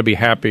about how to be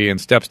happy and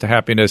steps to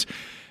happiness.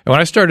 And when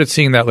I started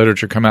seeing that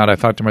literature come out, I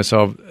thought to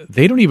myself,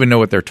 they don't even know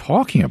what they're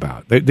talking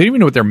about. They don't even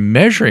know what they're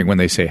measuring when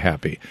they say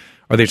happy.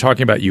 Are they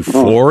talking about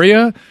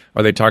euphoria?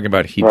 Are they talking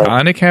about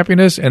hedonic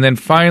happiness? And then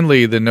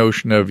finally, the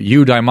notion of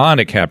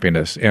eudaimonic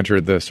happiness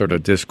entered the sort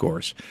of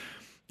discourse.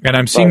 And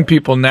I'm seeing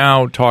people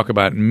now talk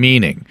about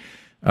meaning,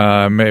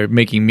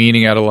 making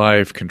meaning out of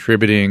life,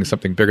 contributing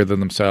something bigger than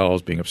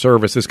themselves, being of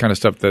service, this kind of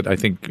stuff that I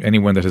think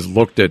anyone that has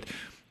looked at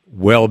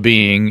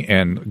well-being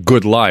and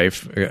good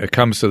life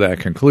comes to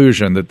that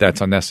conclusion that that's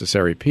a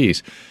necessary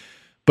piece.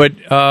 But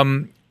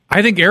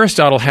I think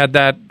Aristotle had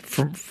that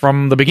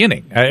from the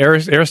beginning.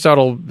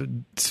 Aristotle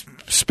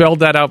spelled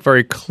that out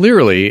very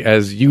clearly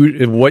as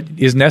what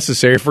is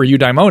necessary for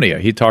eudaimonia.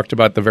 He talked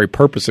about the very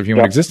purpose of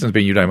human existence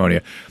being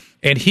eudaimonia.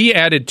 And he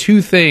added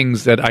two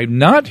things that I'm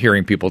not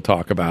hearing people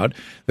talk about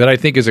that I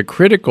think is a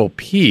critical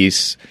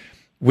piece,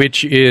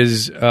 which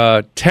is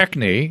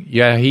techne.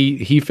 Yeah,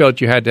 he felt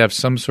you had to have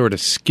some sort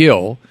of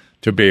skill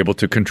to be able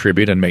to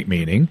contribute and make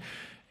meaning,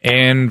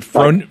 and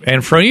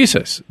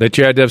phronesis, that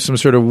you had to have some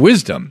sort of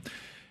wisdom.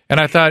 And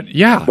I thought,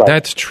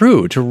 that's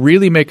true. To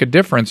really make a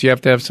difference, you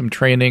have to have some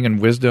training and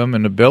wisdom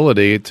and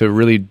ability to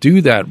really do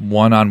that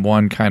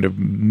one-on-one kind of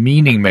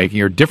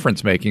meaning-making or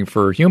difference-making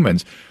for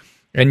humans.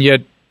 And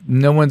yet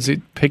no one's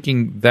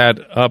picking that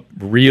up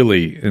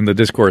really in the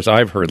discourse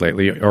I've heard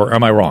lately. Or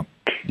am I wrong?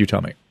 You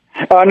tell me.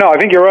 No, I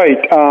think you're right.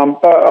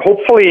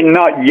 Hopefully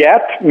not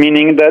yet,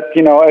 meaning that,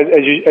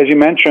 as you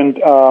mentioned,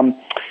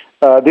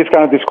 this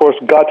kind of discourse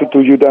got to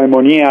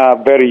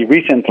eudaimonia very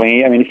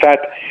recently. I mean, in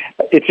fact,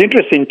 it's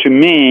interesting to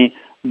me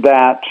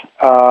that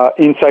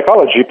in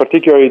psychology,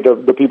 particularly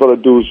the people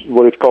that do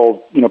what is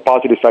called,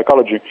 positive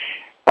psychology,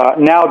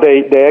 now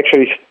they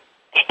actually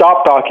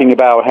stop talking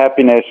about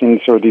happiness in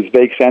sort of these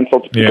vague sense,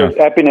 because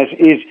happiness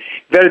is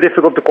very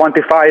difficult to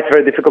quantify. It's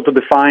very difficult to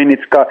define.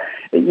 It's got,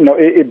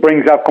 it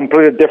brings up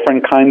completely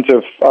different kinds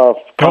of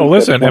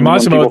listen, and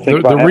Massimo,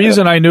 the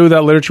reason I knew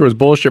that literature was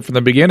bullshit from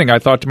the beginning, I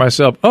thought to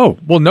myself, no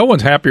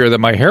one's happier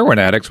than my heroin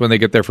addicts when they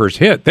get their first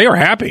hit. They are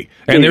happy,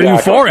 and they're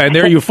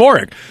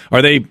euphoric.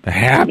 Are they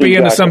happy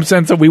in some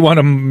sense that we want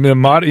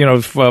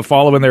to,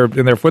 follow in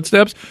their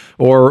footsteps,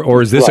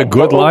 or is this a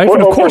good life?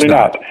 Of course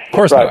not. Of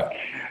course not.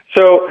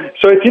 So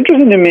it's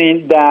interesting to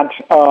me that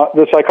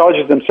the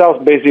psychologists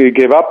themselves basically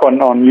gave up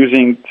on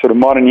using sort of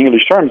modern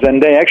English terms, and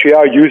they actually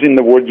are using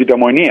the word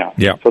eudaimonia.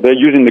 Yeah. So they're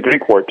using the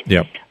Greek word.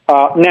 Yeah.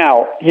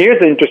 Now, here's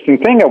the interesting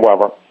thing,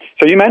 however.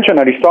 So you mentioned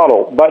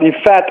Aristotle, but in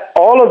fact,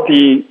 all of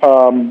the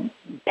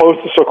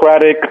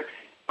post-Socratic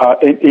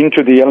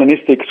into the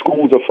Hellenistic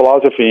schools of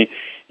philosophy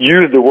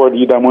used the word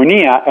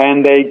eudaimonia,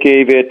 and they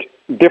gave it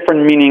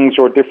different meanings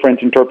or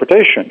different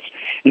interpretations.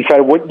 In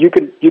fact, what you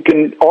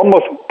can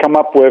almost come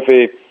up with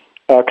a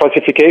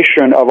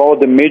classification of all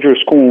the major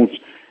schools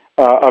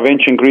of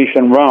ancient Greece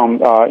and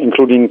Rome,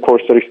 including, of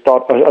course,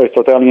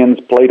 Aristotelians,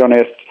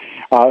 Platonists,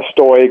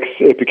 Stoics,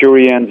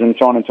 Epicureans, and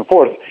so on and so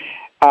forth.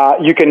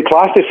 You can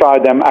classify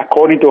them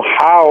according to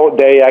how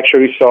they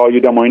actually saw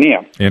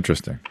eudaimonia.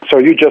 Interesting. So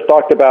you just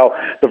talked about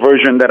the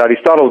version that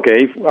Aristotle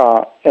gave,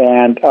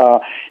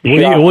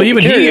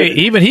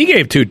 even he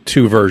gave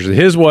two versions.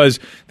 His was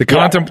the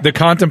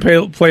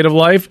contemplative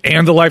life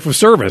and the life of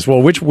service.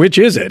 Well, which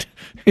is it?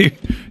 He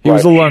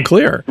was a little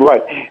unclear.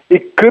 Right.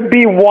 It could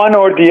be one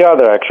or the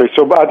other, actually.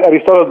 So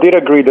Aristotle did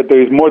agree that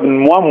there is more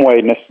than one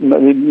way.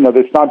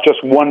 There's not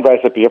just one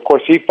recipe. Of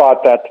course, he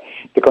thought that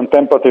the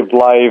contemplative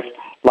life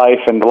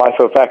and the life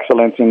of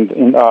excellence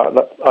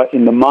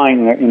in the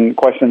mind, in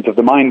questions of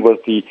the mind, was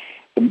the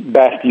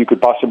best you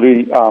could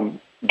possibly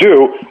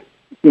do.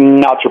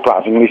 Not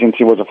surprisingly, since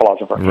he was a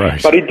philosopher.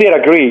 Right. But he did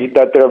agree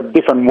that there are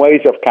different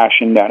ways of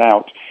cashing that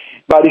out.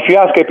 But if you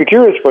ask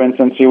Epicurus, for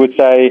instance, he would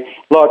say,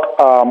 look,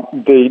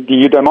 the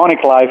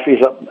eudaimonic life is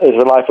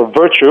a life of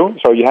virtue,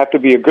 so you have to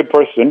be a good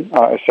person,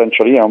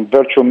 essentially.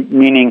 Virtue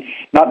meaning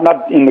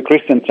not in the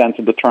Christian sense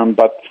of the term,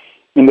 but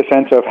in the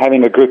sense of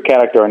having a good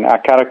character and a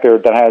character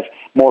that has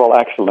moral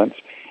excellence.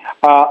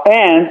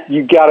 And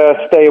you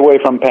gotta stay away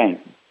from pain.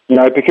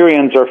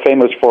 Epicureans are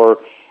famous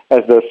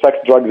as the sex,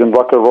 drugs, and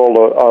rock and roll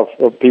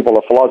of people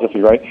of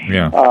philosophy, right?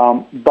 Yeah.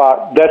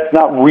 But that's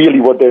not really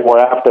what they were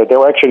after. They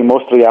were actually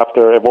mostly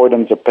after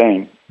avoidance of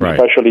pain,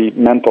 especially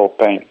mental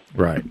pain.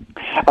 Right.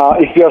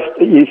 If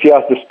you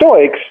ask the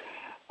Stoics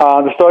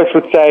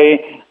would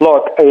say,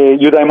 look, a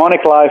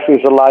eudaimonic life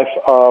is a life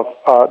of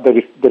that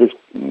is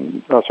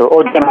sort of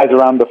organized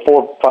around the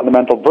four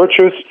fundamental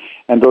virtues,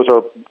 and those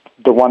are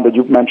the one that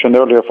you mentioned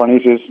earlier,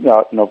 Phronesis,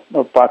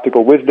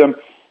 practical wisdom,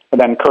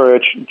 and then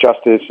courage,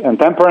 justice, and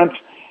temperance.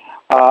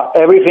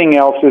 Everything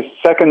else is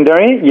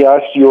secondary.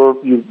 Yes,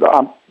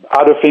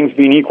 other things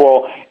being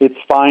equal, it's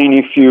fine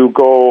if you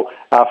go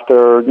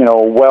after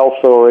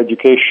wealth or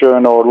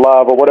education or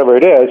love or whatever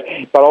it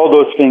is, but all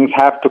those things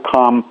have to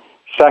come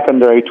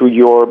secondary to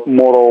your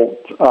moral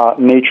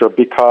nature,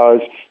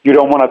 because you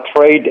don't want to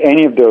trade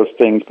any of those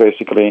things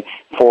basically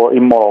for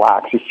immoral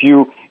acts. If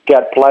you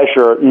get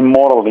pleasure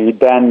immorally,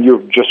 then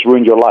you've just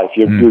ruined your life.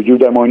 Your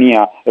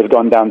eudaimonia has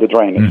gone down the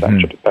drain,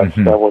 essentially.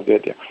 That was the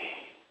idea.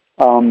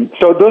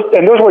 So those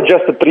were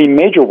just the three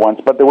major ones,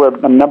 but there were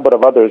a number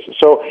of others.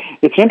 So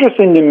it's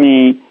interesting to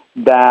me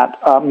that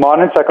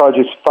modern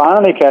psychology is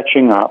finally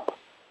catching up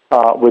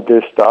with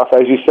this stuff.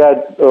 As you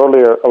said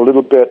earlier, a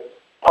little bit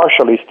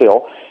partially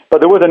still. But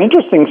there was an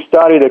interesting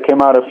study that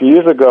came out a few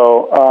years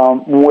ago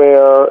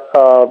where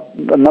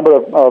a number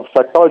of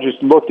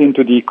psychologists looked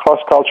into the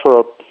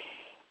cross-cultural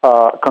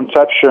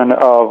conception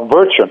of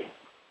virtue.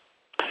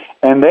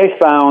 And they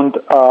found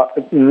a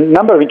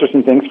number of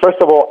interesting things. First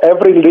of all,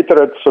 every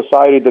literate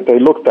society that they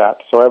looked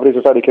at, so every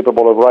society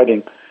capable of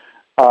writing,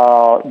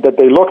 that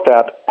they looked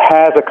at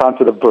has a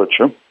concept of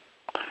virtue.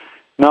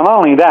 Not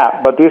only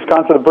that, but this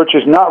concept of virtue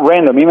is not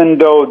random. Even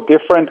though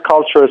different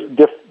cultures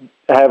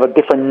have a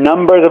different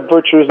numbers of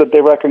virtues that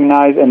they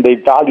recognize and they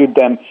valued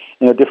them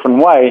in a different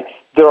way,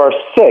 there are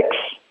 6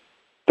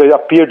 that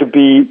appear to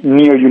be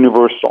near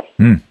universal.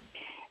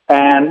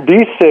 And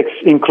these 6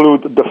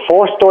 include the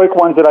 4 Stoic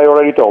ones that I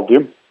already told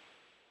you.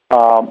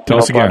 Tell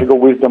us again. Practical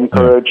wisdom,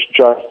 courage,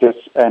 justice,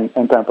 and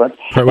temperance.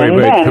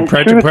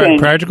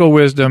 Practical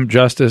wisdom,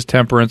 justice,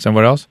 temperance, and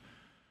what else?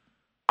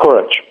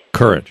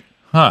 Courage.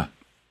 Huh.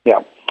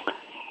 Yeah.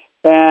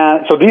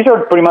 And so these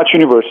are pretty much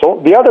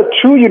universal. The other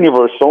 2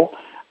 universal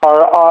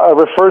are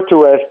referred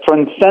to as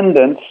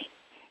transcendence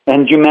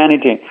and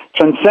humanity.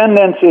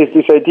 Transcendence is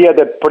this idea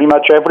that pretty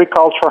much every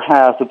culture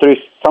has, that there is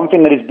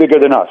something that is bigger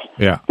than us.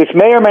 Yeah. This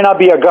may or may not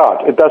be a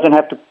god. It doesn't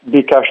have to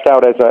be cashed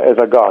out as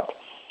a god.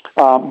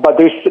 But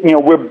there's,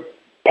 we're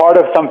part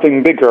of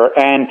something bigger,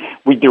 and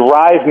we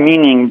derive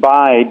meaning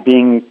by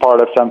being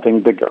part of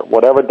something bigger,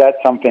 whatever that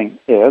something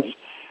is.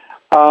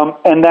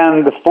 And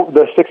then the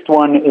 6th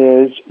one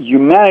is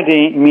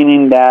humanity,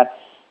 meaning that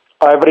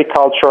every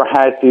culture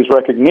has this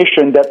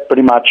recognition that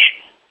pretty much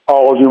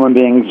all human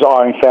beings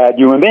are in fact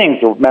human beings,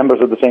 or members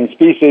of the same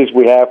species.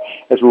 We have,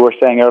 as we were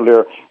saying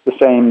earlier, the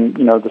same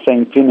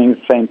feelings,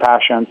 the same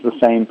passions, the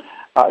same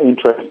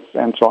interests,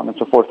 and so on and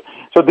so forth.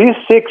 So these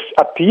 6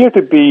 appear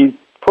to be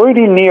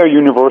pretty near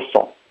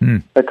universal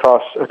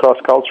across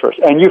cultures,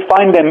 and you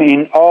find them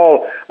in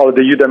all of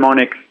the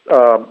eudaimonic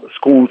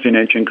schools in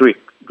ancient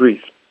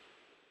Greece.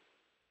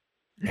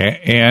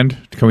 And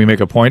can we make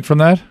a point from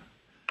that?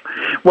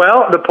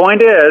 Well, the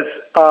point is,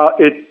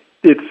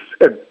 it's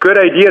a good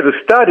idea to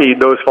study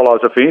those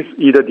philosophies,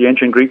 either the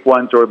ancient Greek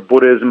ones or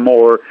Buddhism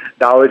or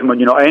Taoism,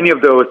 any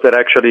of those that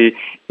actually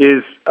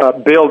is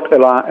built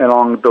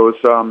along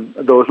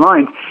those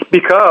lines,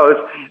 because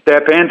they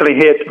apparently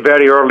hit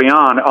very early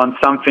on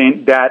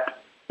something that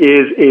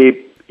is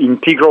a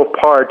integral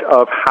part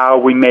of how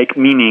we make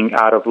meaning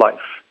out of life.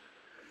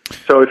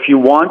 So if you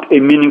want a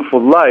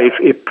meaningful life,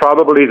 it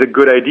probably is a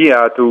good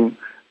idea to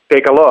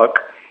take a look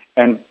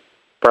and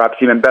perhaps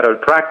even better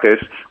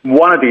practice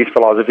one of these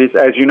philosophies.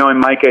 As you know, in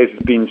my case,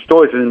 it's been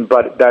Stoicism,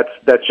 but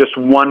that's just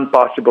one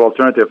possible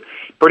alternative.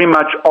 Pretty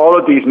much all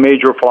of these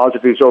major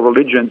philosophies or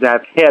religions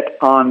have hit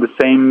on the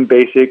same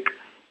basic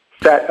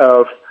set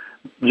of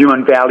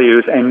human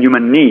values and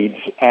human needs,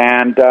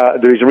 and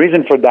there is a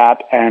reason for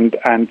that. And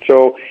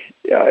so,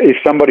 if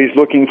somebody's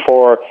looking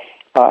for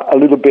a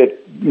little bit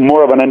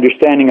more of an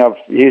understanding of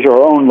his or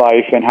her own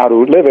life and how to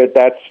live it,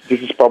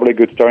 this is probably a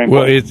good starting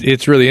point. Well,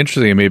 it's really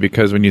interesting to me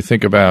because when you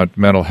think about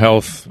mental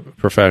health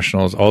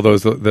professionals, although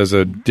there's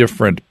a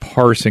different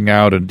parsing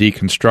out and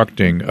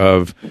deconstructing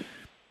of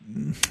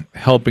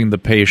helping the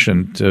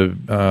patient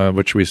to,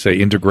 which we say,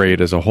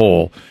 integrate as a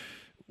whole.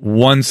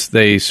 Once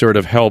they sort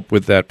of help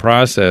with that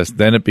process,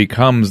 then it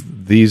becomes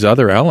these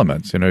other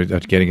elements,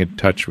 getting in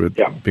touch with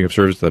being of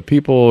service to the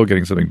people,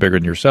 getting something bigger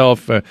than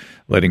yourself,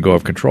 letting go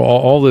of control,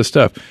 all this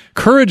stuff.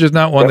 Courage is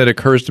not one that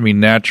occurs to me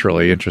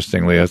naturally,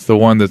 interestingly. It's the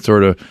one that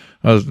sort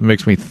of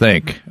makes me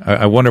think.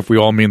 I wonder if we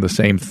all mean the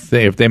same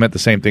thing, if they meant the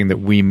same thing that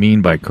we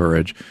mean by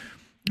courage.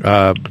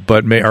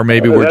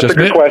 Maybe we're just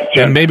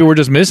maybe we're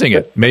just missing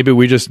it. Maybe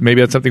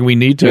that's something we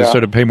need to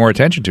sort of pay more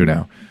attention to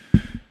now.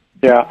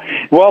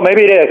 Yeah, well,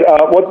 maybe it is.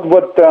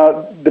 What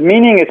the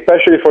meaning,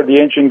 especially for the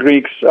ancient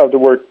Greeks, of the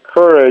word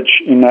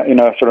courage in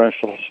a sort of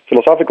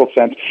philosophical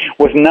sense,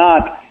 was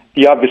not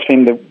the obvious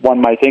thing that one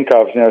might think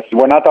of.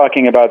 We're not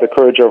talking about the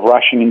courage of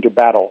rushing into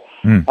battle,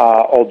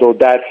 although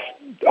that's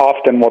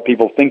often what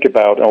people think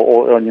about,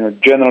 or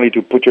generally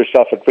to put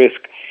yourself at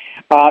risk.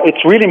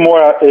 It's really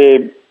more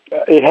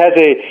it has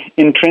a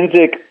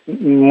intrinsic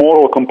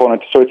moral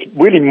component, so it's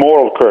really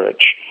moral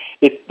courage.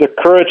 It's the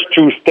courage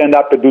to stand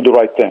up and do the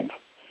right thing.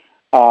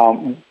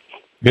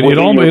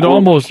 It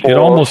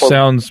almost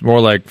sounds more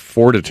like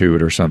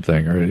fortitude or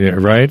something,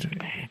 right?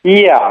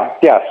 Yeah,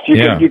 yes,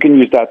 you can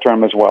use that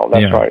term as well.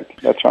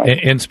 That's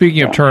right. And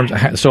speaking of terms,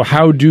 so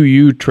how do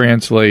you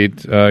translate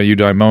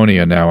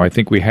eudaimonia now? I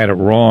think we had it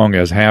wrong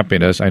as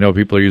happiness. I know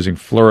people are using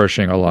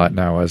flourishing a lot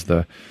now as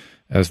the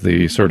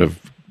sort of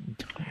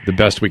the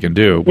best we can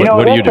do.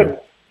 What do you do?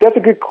 That's a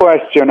good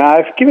question.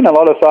 I've given a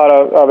lot of thought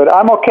of it.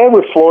 I'm okay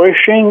with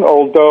flourishing,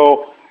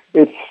 although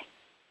it's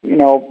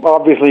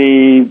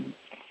obviously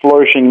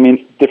flourishing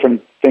means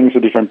different things to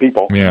different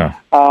people. Yeah.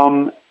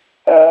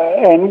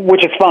 And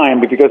which is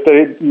fine because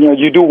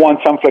you do want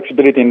some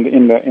flexibility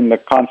in the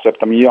concept.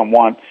 I mean, you don't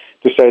want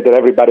to say that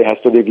everybody has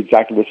to live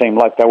exactly the same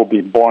life. That would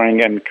be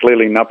boring and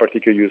clearly not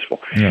particularly useful.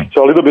 Yeah.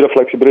 So a little bit of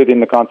flexibility in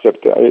the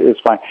concept is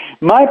fine.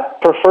 My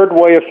preferred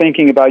way of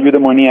thinking about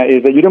eudaimonia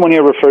is that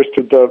eudaimonia refers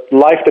to the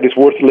life that is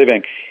worth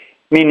living,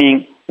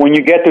 meaning when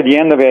you get to the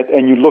end of it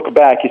and you look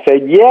back, you say,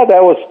 yeah,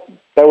 that was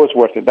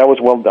worth it. That was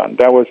well done.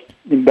 That was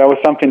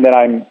something that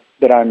I'm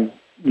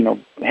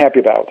happy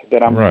about.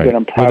 That I'm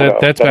proud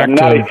of. That's back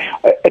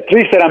at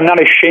least that I'm not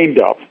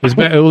ashamed of.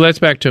 That's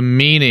back to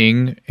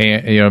meaning,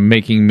 and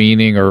making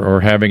meaning or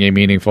having a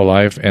meaningful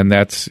life, and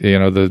that's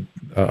a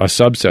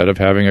subset of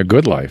having a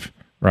good life,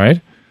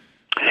 right?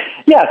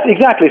 Yes,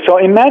 exactly. So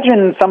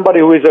imagine somebody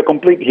who is a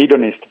complete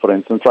hedonist, for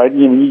instance, right?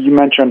 You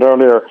mentioned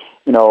earlier.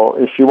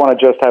 If you want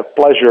to just have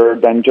pleasure,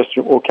 then just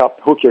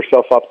hook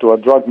yourself up to a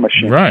drug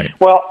machine. Right.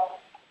 Well,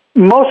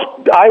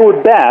 I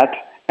would bet,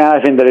 and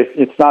I think that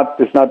it's not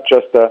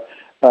just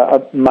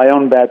my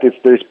own bet.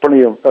 There's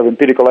plenty of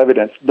empirical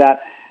evidence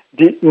that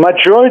the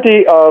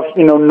majority of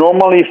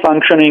normally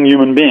functioning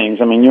human beings,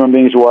 human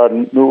beings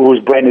whose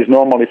brain is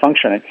normally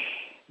functioning,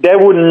 they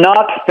would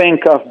not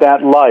think of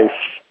that life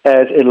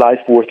as a life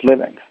worth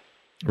living.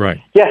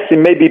 Right. Yes, it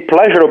may be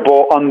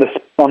pleasurable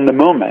on the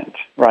moment,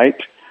 right?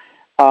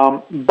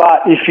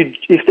 But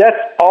if that's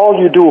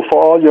all you do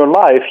for all your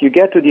life, you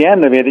get to the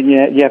end of it and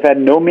you have had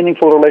no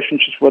meaningful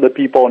relationships with other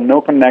people, no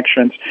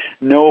connections,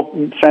 no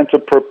sense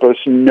of purpose,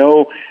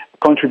 no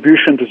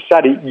contribution to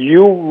society,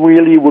 you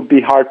really would be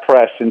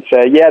hard-pressed and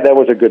say, yeah, that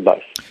was a good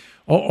life.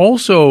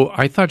 Also,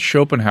 I thought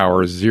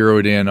Schopenhauer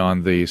zeroed in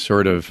on the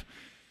sort of,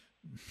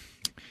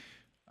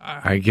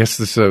 I guess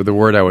this the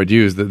word I would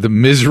use, the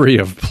misery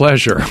of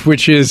pleasure,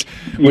 which is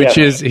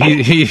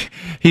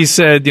he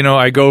said,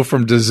 I go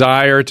from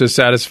desire to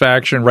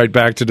satisfaction right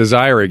back to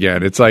desire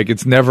again. It's like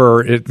it's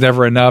never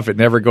enough. It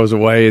never goes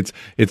away.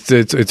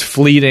 It's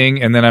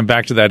fleeting, and then I'm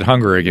back to that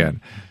hunger again.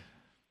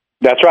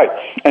 That's right.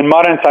 And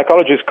modern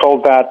psychologists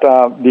call that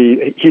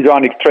the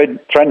hedonic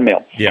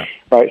treadmill. Yeah.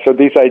 Right. So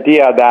this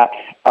idea that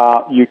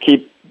you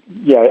keep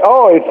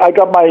I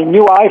got my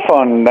new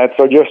iPhone.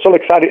 So you're so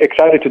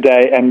excited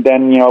today, and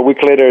then a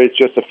week later it's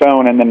just a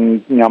phone, and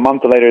then a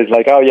month later it's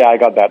like, oh yeah, I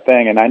got that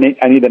thing, and I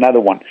need another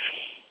one.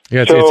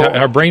 Yeah, it's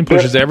our brain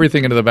pushes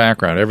everything into the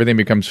background. Everything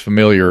becomes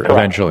familiar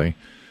eventually.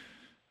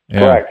 Yeah.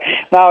 Correct.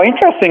 Now,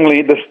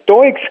 interestingly, the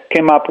Stoics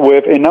came up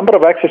with a number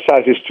of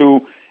exercises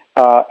to,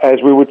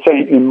 as we would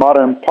say in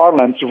modern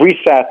parlance,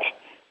 reset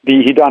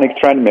the hedonic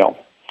treadmill.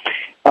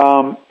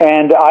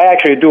 And I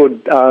actually do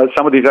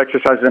some of these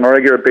exercises on a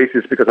regular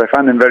basis because I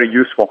find them very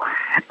useful.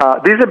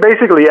 These are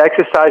basically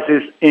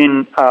exercises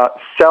in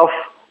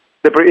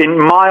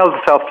mild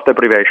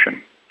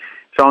self-deprivation.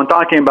 So I'm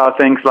talking about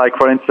things like,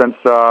 for instance,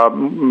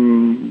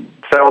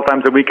 several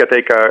times a week I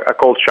take a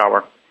cold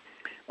shower,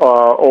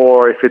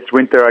 or if it's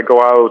winter I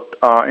go out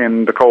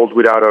in the cold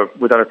without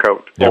a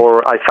coat,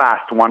 or I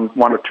fast one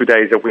or 2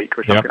 days a week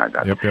or something like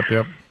that. Yep.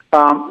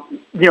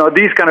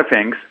 These kind of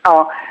things.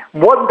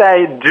 What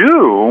they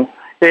do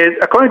is,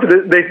 according to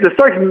the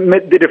Stoics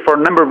did it for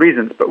a number of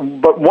reasons,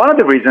 but one of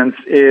the reasons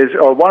is,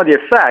 or one of the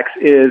effects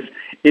is,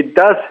 it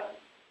does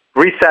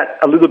reset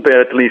a little bit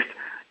at least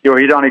your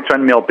hedonic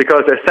treadmill,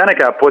 because as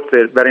Seneca puts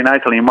it very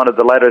nicely in one of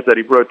the letters that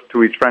he wrote to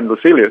his friend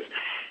Lucilius,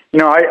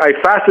 I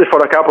fasted for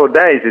a couple of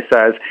days, he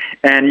says,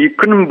 and you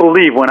couldn't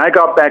believe when I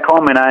got back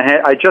home and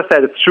I just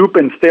had soup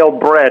and stale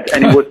bread,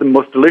 and it was the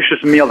most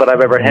delicious meal that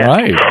I've ever had.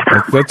 Right.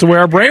 That's the way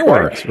our brain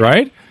works,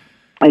 right?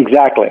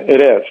 Exactly,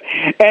 it is.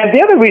 And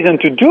the other reason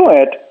to do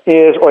it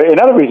is, or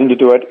another reason to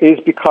do it is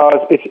because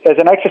it's as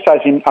an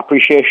exercise in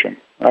appreciation,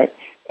 right?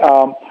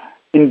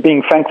 In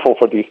being thankful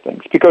for these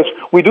things. Because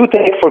we do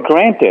take for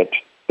granted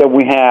that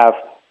we have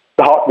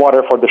the hot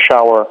water for the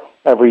shower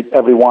every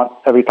time we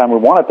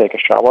want to take a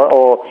shower,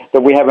 or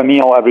that we have a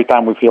meal every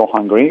time we feel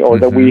hungry, or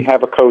that we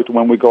have a coat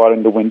when we go out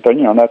in the winter,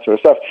 that sort of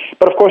stuff.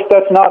 But of course,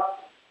 that's not,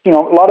 a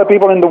lot of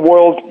people in the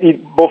world,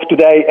 both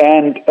today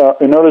and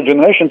in earlier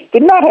generations,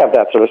 did not have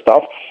that sort of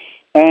stuff,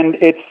 and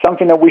it's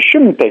something that we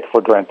shouldn't take for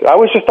granted. I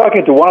was just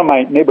talking to one of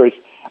my neighbors.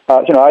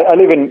 I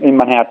live in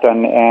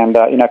Manhattan and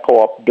in a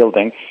co-op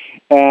building.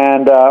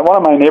 And one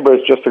of my neighbors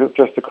just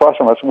across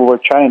from us, we were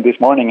chatting this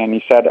morning, and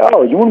he said,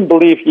 "Oh, you wouldn't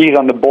believe he's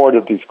on the board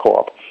of this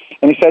co-op."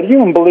 And he said, "You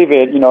wouldn't believe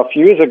it. A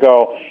few years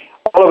ago,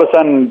 all of a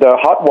sudden the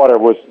hot water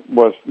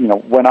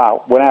went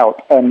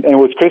out, and it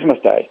was Christmas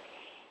Day,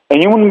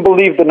 and you wouldn't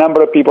believe the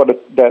number of people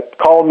that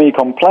called me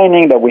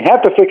complaining that we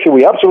have to fix it.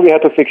 We absolutely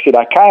have to fix it.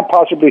 I can't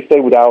possibly stay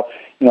without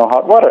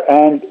hot water."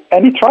 And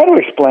he tried to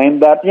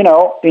explain that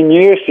in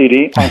New York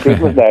City on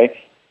Christmas Day,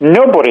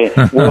 nobody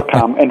will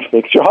come and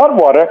fix your hot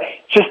water.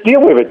 Just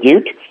deal with it,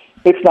 dude.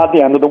 It's not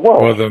the end of the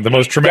world. Well, the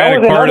most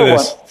traumatic part of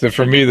this,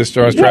 for me, the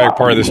most traumatic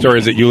part of the story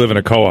is that you live in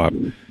a co-op.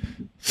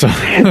 So,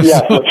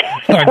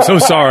 I'm so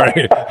sorry.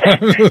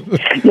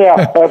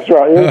 Yeah, that's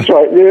right.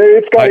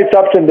 It's got its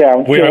ups and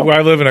downs.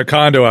 I live in a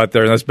condo out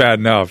there, and that's bad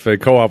enough. The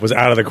co-op was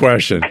out of the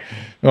question.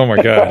 Oh,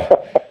 my God.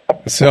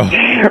 So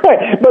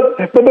right,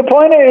 but the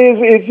point is,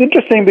 it's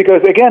interesting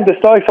because, again, the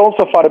Stoics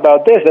also thought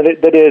about this,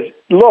 that is,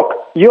 look,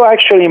 you're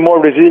actually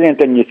more resilient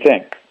than you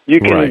think. You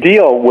can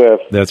deal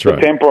with the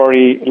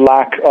temporary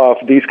lack of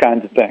these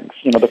kinds of things,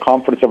 the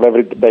comforts of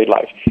everyday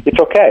life. It's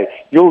okay.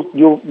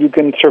 You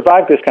can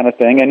survive this kind of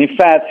thing, and in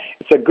fact,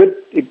 it's a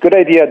good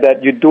idea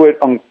that you do it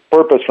on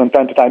purpose from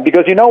time to time,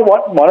 because you know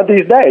what? One of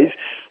these days,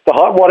 the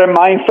hot water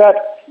mindset,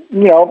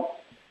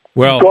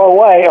 go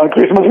away on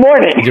Christmas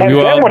morning.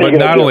 But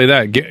not only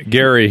that,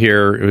 Gary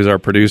here, who's our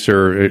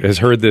producer, has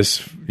heard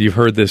this. You've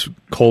heard this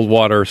cold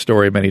water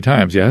story many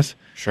times, yes?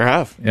 Sure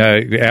have.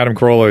 Adam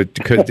Carolla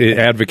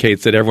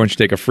advocates that everyone should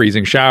take a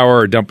freezing shower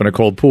or dump in a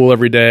cold pool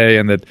every day,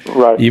 and that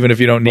even if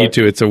you don't need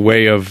to, it's a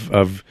way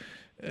of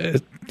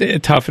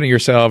toughening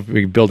yourself,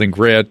 building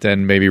grit,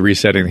 and maybe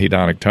resetting the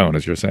hedonic tone,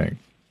 as you're saying.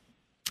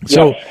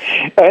 So,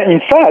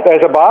 in fact, as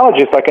a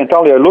biologist, I can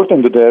tell you, I looked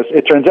into this.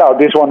 It turns out,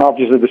 this one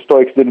obviously the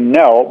Stoics didn't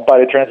know, but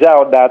it turns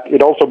out that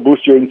it also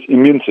boosts your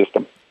immune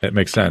system. That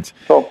makes sense.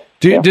 So,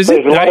 there's a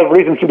lot of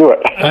reasons to do it.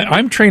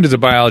 I'm trained as a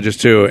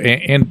biologist, too,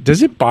 and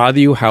does it bother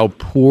you how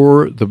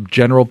poor the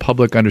general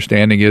public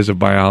understanding is of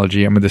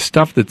biology? I mean, the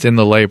stuff that's in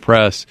the lay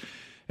press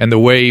and the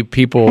way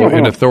people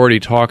in authority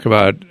talk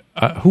about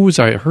I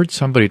heard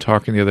somebody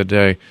talking the other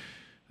day.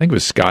 I think it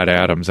was Scott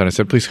Adams, and I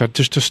said, "Please, Scott,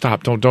 just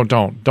stop.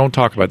 Don't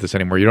talk about this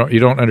anymore. You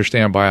don't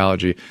understand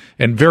biology."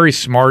 And very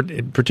smart,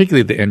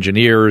 particularly the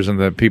engineers and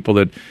the people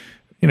that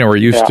are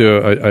used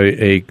to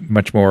a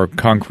much more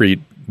concrete,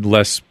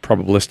 less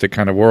probabilistic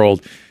kind of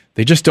world.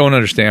 They just don't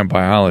understand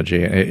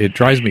biology. It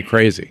drives me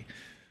crazy.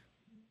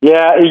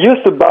 Yeah, it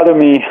used to bother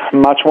me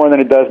much more than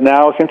it does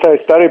now. Since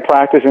I started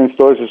practicing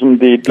stoicism,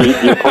 the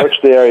approach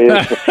there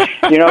is,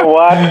 you know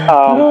what?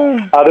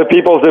 Other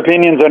people's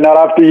opinions are not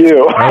up to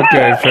you.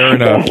 Okay, fair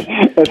enough.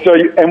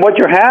 and what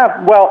you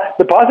have, well,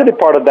 the positive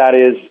part of that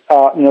is,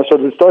 so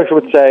the Stoics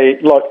would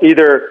say, look,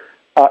 either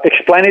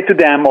explain it to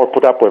them or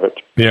put up with it.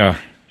 Yeah.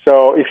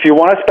 So if you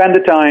want to spend the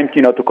time,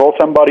 to call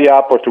somebody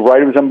up or to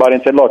write with somebody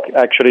and say, look,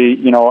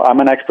 actually, I'm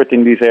an expert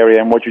in this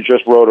area, and what you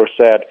just wrote or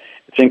said,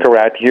 it's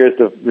incorrect. Here's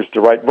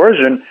the right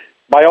version.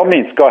 By all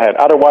means, go ahead.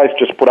 Otherwise,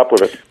 just put up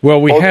with it.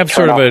 Well, we have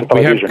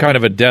kind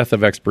of a death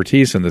of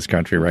expertise in this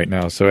country right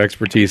now. So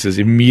expertise is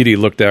immediately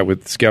looked at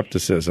with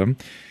skepticism,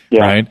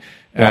 right?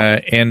 Yeah.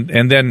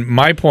 And then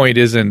my point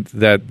isn't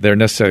that they're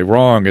necessarily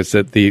wrong. It's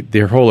that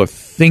their whole of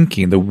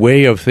thinking, the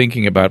way of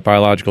thinking about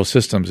biological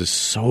systems, is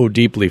so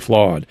deeply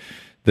flawed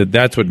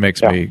that's what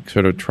makes me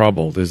sort of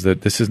troubled. Is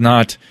that this is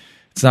not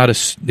it's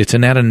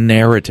not a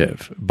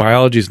narrative.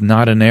 Biology is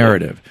not a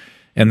narrative.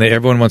 And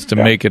everyone wants to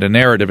make it a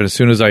narrative, and as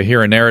soon as I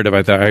hear a narrative,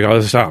 I go,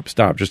 stop,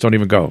 just don't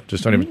even go,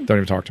 just don't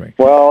even talk to me.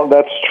 Well,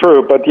 that's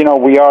true, but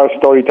we are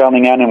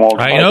storytelling animals.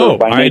 I know.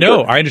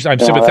 I'm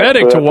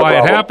sympathetic to why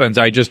it happens.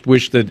 I just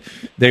wish that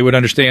they would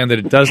understand that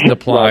it doesn't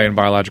apply in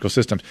biological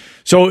systems.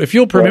 So, if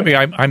you'll permit me,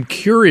 I'm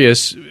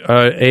curious.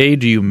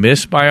 Do you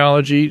miss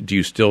biology? Do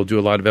you still do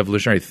a lot of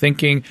evolutionary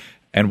thinking?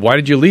 And why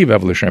did you leave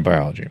evolutionary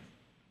biology?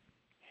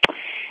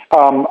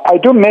 I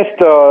do miss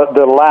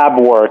the lab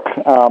work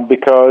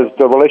because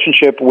the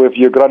relationship with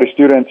your graduate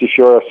students, if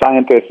you're a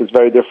scientist, is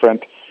very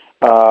different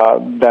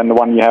than the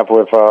one you have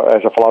with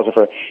as a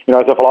philosopher.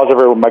 As a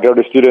philosopher with my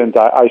graduate students,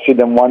 I see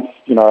them once,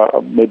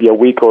 maybe a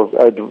week or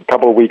a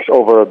couple of weeks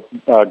over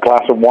a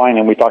glass of wine,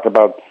 and we talk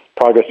about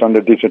progress on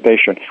their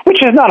dissertation,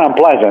 which is not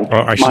unpleasant.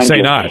 Well, I should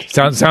say not.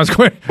 Sounds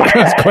quite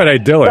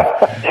idyllic.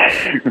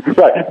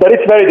 Right, but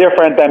it's very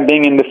different than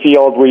being in the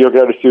field with your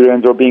graduate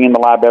students or being in the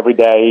lab every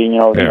day,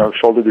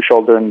 shoulder to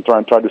shoulder and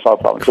trying to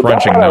solve problems.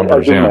 Crunching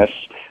numbers, miss.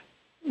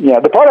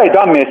 Yeah, the part I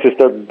don't miss is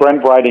the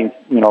Brent writing,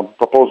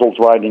 proposals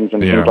writings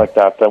and things like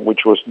that, which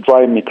was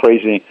driving me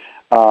crazy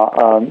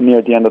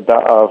near the end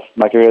of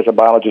my career as a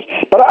biologist.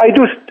 But I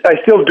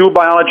still do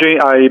biology.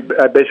 I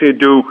basically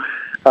do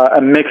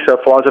a mix of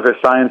philosophy,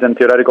 science, and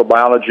theoretical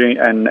biology,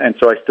 and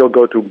so I still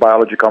go to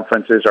biology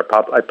conferences.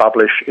 I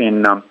publish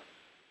in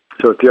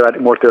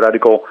more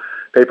theoretical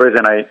papers,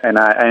 and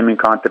I am in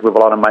contact with a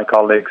lot of my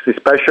colleagues.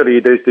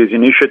 Especially there's this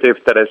initiative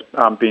that has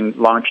been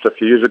launched a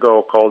few years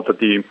ago called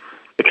the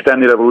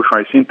Extended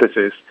Evolutionary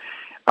Synthesis,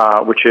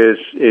 which is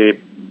a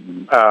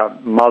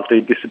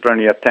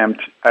multidisciplinary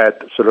attempt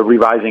at sort of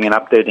revising and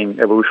updating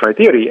evolutionary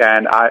theory,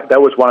 and that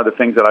was one of the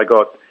things that I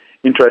got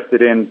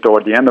interested in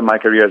toward the end of my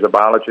career as a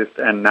biologist,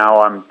 and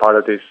now I'm part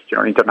of this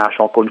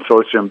international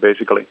consortium,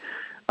 basically,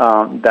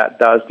 that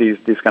does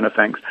these kind of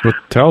things. Well,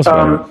 tell us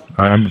about it.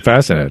 I'm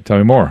fascinated. Tell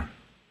me more.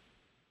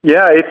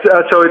 Yeah,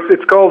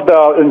 it's called.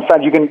 In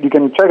fact, you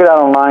can check it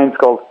out online. It's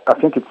called. I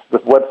think the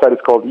website is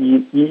called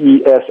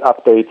EES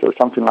Updates or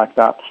something like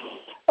that.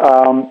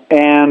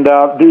 And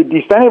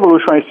the standard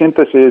evolutionary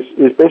synthesis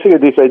is basically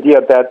this idea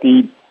that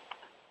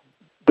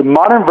the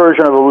modern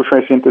version of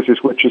evolutionary synthesis,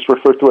 which is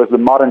referred to as the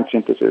modern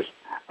synthesis,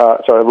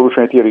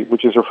 evolutionary theory,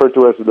 which is referred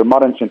to as the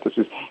modern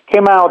synthesis,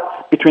 came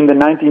out between the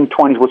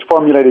 1920s, was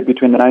formulated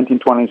between the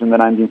 1920s and the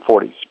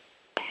 1940s.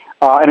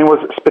 And it was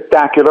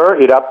spectacular.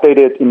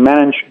 It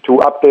managed to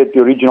update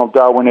the original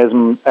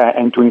Darwinism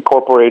and to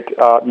incorporate,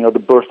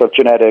 the birth of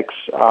genetics,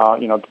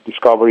 the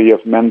discovery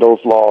of Mendel's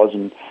laws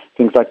and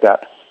things like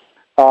that.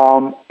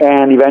 And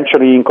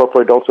eventually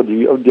incorporate also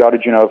the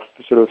origin of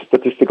sort of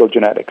statistical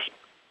genetics.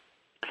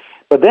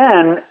 But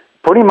then,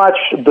 pretty much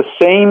the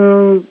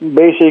same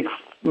basic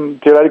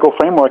theoretical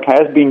framework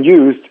has been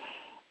used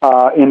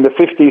in the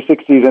 50s,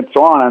 60s, and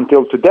so on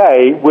until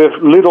today, with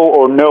little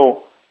or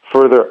no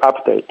further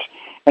update.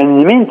 And in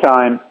the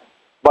meantime,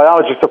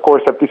 biologists, of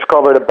course, have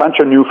discovered a bunch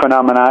of new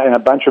phenomena and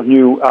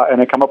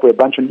and they come up with a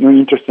bunch of new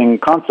interesting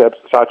concepts,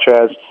 such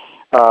as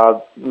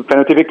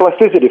phenotypic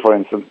plasticity, for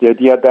instance, the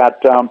idea that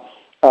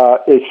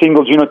a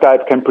single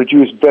genotype can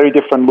produce very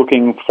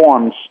different-looking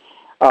forms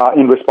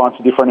in response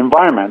to different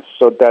environments,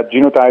 so that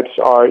genotypes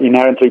are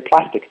inherently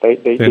plastic. They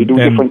do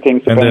different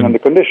things depending on the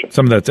conditions.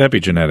 Some of that's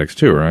epigenetics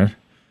too, right?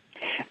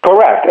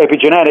 Correct.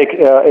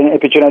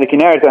 Epigenetic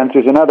inheritance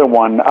is another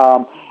one.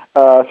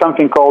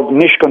 Something called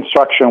niche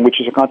construction,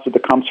 which is a concept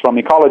that comes from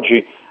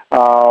ecology,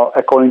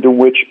 according to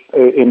which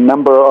a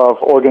number of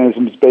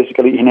organisms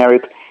basically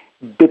inherit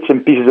bits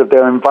and pieces of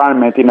their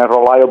environment in a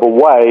reliable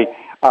way,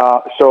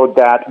 so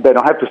that they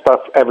don't have to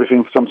start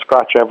everything from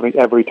scratch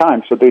every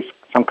time. So there's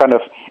some kind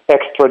of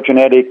extra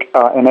genetic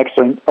and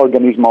extra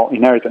organismal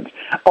inheritance.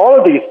 All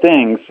of these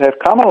things have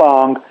come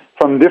along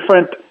from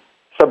different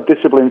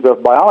subdisciplines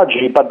of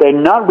biology, but they're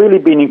not really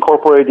being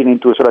incorporated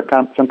into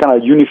some kind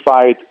of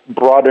unified,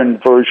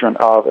 broadened version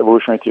of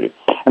evolutionary theory.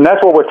 And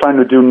that's what we're trying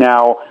to do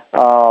now,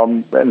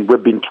 and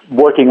we've been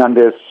working on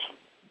this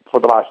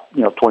for the last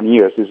 20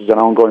 years. This is an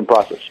ongoing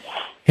process.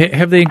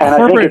 Have they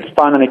incorporated? And I think it's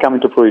finally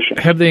coming to fruition.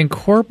 Have they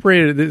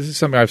incorporated? This is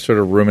something I've sort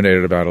of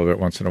ruminated about a little bit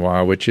once in a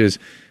while, which is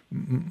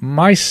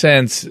my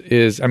sense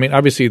is, I mean,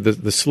 obviously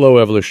the slow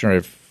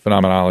evolutionary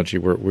phenomenology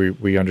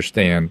we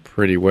understand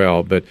pretty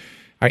well, but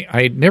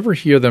I never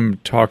hear them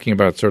talking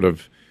about sort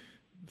of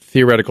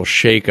theoretical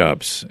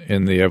shakeups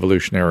in the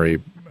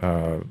evolutionary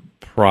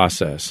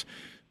process.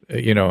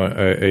 You know,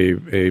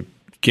 a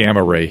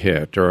gamma ray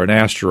hit or an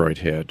asteroid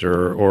hit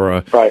or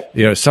a, right.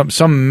 You know,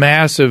 some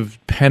massive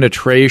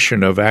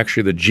penetration of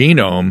actually the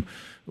genome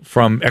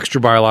from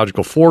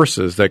extrabiological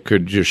forces that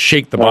could just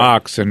shake the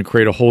box and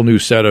create a whole new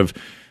set of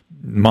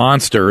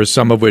monsters,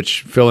 some of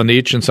which fill a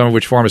niche and some of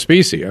which form a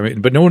species. I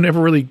mean, but no one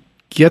ever really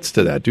gets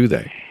to that, do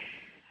they?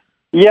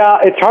 Yeah,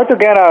 it's hard to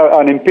get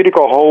an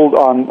empirical hold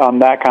on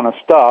that kind of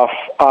stuff.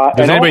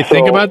 Does anybody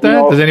think about that? You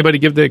know, does anybody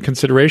give the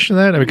consideration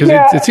of that? I mean, because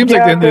it seems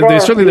like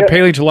certainly the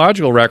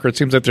paleontological record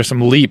seems like there's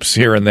some leaps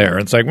here and there.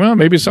 It's like, well,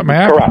 maybe something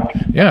happened. Correct.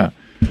 Yeah.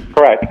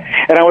 Correct.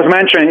 And I was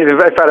mentioning, in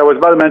fact, I was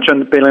about to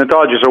mention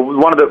paleontology. So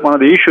one of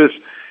the issues,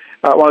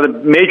 one of the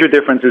major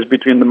differences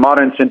between the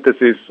modern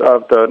synthesis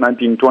of the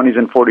 1920s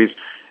and 40s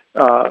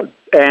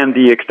and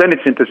the extended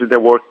synthesis that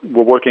we're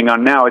working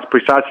on now is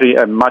precisely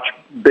a much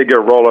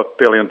bigger role of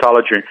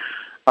paleontology.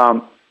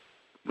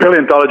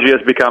 Paleontology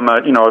has become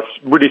a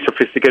really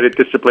sophisticated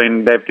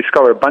discipline. They've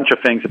discovered a bunch of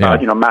things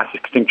about mass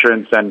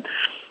extinctions and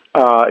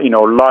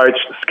large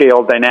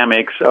scale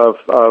dynamics of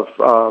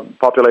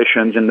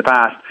populations in the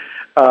past.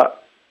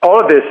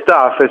 All of this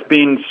stuff has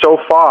been so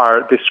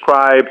far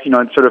described,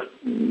 sort of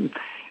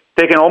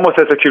taken almost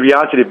as a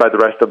curiosity by the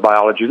rest of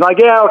biology. It's like,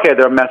 okay,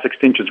 there are mass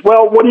extinctions.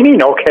 Well, what do you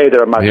mean, okay,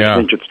 there are mass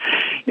extinctions?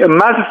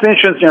 Mass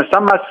extinctions,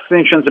 some mass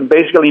extinctions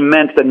basically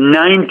meant that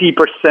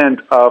 90%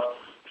 of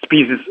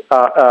species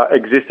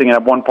existing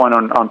at one point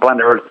on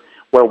planet Earth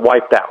were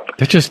wiped out.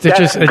 It just to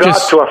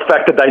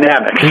affect the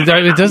dynamics.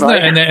 It doesn't,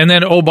 right? And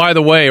then, oh, by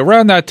the way,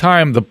 around that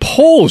time, the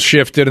poles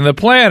shifted in the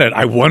planet.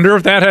 I wonder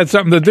if that had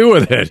something to do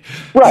with it.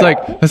 Right.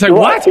 It's like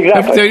what?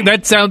 Exactly.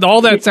 That sounds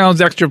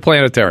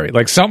extraplanetary.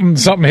 Like something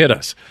hit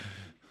us.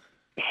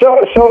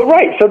 So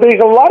right. So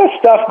there's a lot of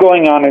stuff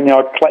going on in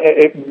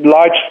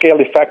large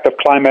scale effect of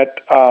climate,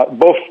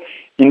 both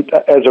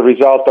as a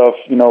result of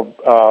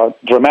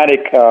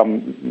dramatic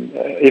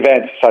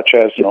events such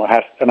as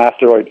an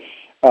asteroid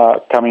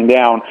coming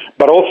down,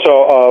 but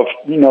also of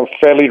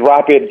fairly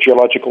rapid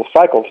geological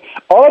cycles.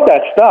 All of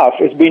that stuff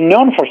has been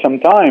known for some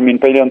time in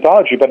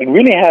paleontology, but it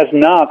really has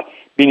not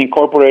been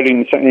incorporated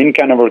in any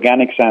kind of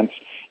organic sense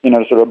in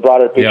a sort of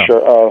broader picture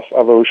of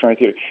evolutionary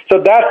theory.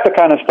 So that's the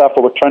kind of stuff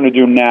that we're trying to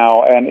do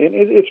now, and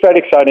it's very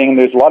exciting.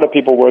 There's a lot of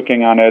people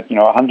working on it.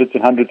 Hundreds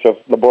and hundreds of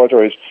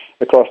laboratories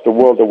across the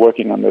world are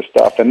working on this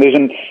stuff, and there's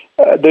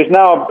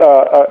now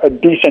a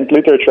decent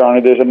literature on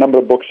it. There's a number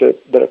of books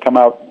that have come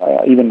out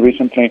even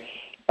recently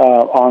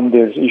on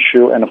this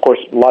issue, and of course,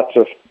 lots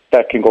of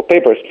technical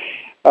papers.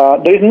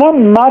 There's not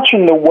much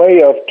in the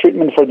way of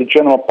treatment for the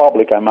general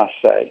public, I must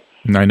say.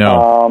 I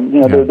know.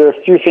 There are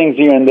a few things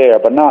here and there,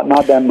 but not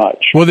that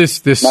much. Well,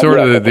 this sort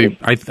of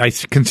I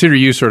consider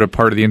you sort of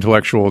part of the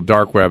intellectual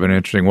dark web in an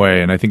interesting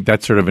way, and I think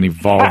that's sort of an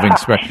evolving.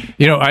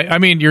 I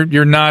mean,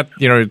 you're not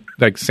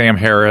like Sam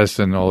Harris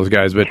and all those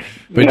guys, but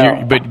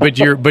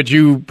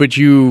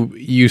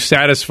you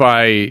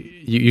satisfy.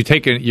 You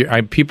take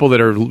people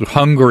that are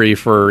hungry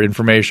for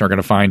information are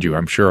going to find you.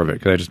 I'm sure of it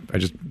because I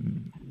just.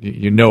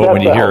 You know it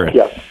when you hear it.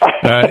 Yes.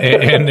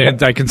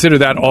 and I consider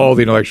that all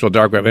the intellectual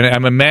dark web. And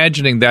I'm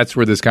imagining that's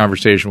where this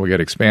conversation will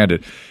get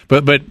expanded.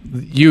 But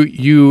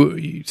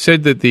you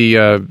said that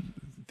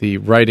the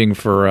writing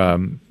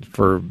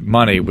for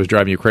money was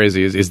driving you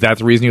crazy. Is that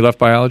the reason you left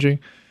biology?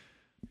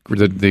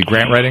 The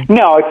grant writing?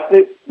 No,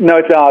 it's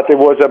not. It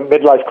was a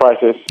midlife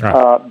crisis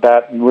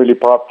that really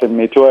prompted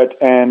me to it.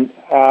 And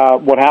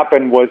what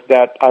happened was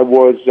that I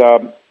was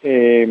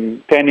a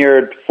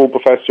tenured full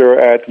professor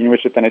at the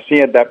University of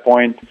Tennessee at that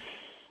point.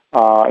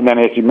 And then,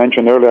 as you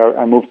mentioned earlier,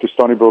 I moved to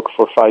Stony Brook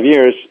for 5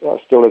 years,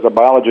 still as a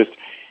biologist.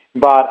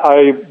 But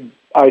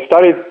I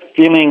started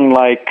feeling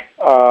like,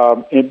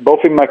 both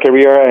in my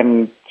career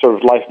and sort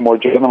of life more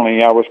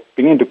generally, I was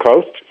beginning to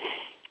coast.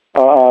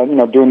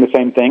 Doing the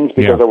same things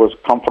because I was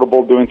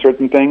comfortable doing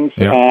certain things.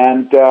 Yeah.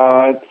 And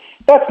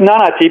that's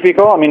not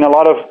atypical. I mean, a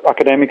lot of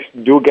academics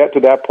do get to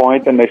that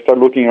point and they start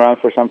looking around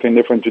for something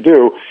different to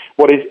do.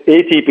 What is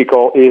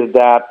atypical is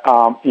that,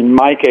 in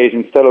my case,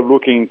 instead of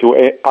looking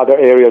to other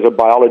areas of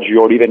biology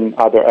or even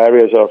other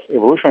areas of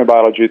evolutionary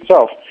biology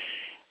itself,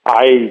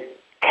 I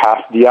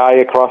cast the eye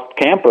across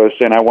campus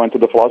and I went to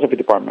the philosophy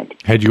department.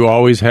 Had you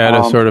always had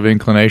a sort of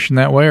inclination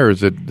that way, or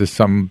is it just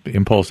some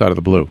impulse out of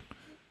the blue?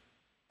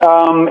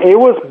 It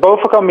was both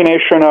a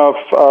combination of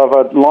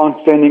a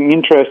long-standing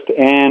interest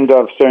and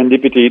of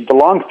serendipity. The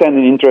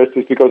long-standing interest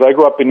is because I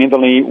grew up in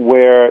Italy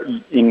where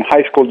in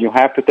high school you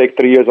have to take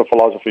 3 years of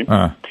philosophy.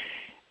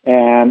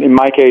 And in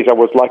my case, I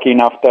was lucky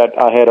enough that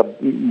I had a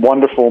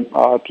wonderful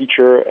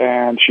teacher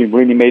and she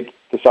really made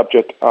the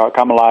subject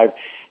come alive.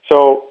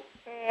 So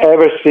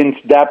ever since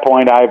that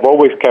point, I've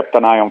always kept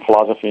an eye on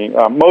philosophy,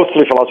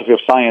 mostly philosophy of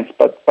science,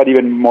 but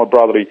even more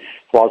broadly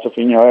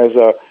philosophy,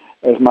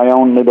 as my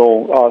own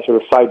little sort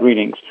of side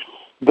readings.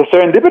 the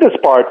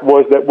serendipitous part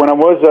was that when I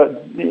was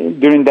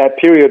during that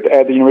period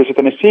at the University of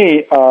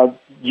Tennessee,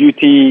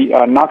 UT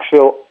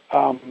Knoxville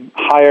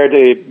hired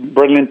a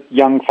brilliant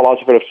young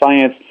philosopher of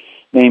science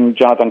named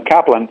Jonathan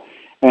Kaplan,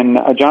 and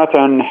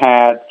Jonathan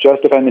had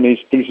just defended his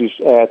thesis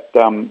at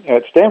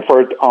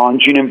Stanford on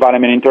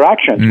gene-environment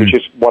interactions, which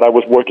is what I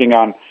was working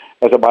on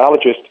as a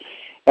biologist.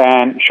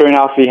 And sure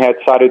enough, he had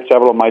cited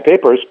several of my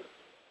papers.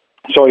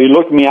 So he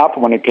looked me up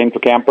when it came to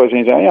campus, and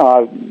he said,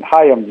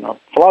 "Hi, I'm a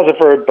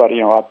philosopher, but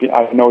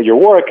I know your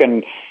work,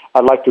 and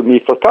I'd like to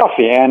meet for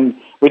coffee." And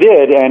we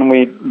did, and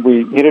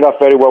we hit it off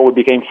very well. We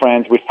became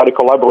friends. We started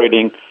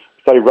collaborating,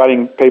 started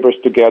writing papers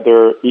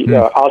together,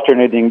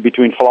 alternating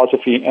between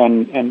philosophy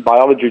and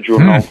biology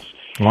journals.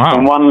 Wow.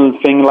 And one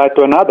thing led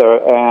to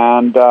another.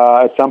 And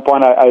at some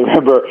point, I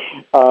remember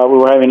we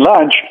were having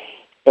lunch.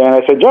 And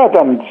I said,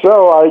 "Jonathan, so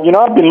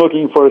I've been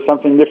looking for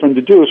something different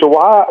to do. So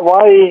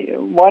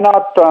why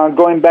not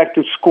going back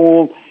to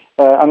school?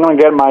 I'm going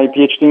to get my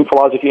PhD in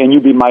philosophy, and you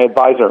be my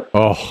advisor."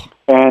 Oh.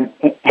 And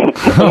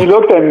he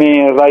looked at me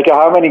and was like,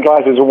 "How many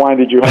glasses of wine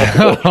did you have?"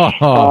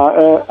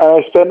 And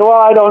I said,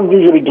 "Well, I don't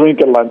usually drink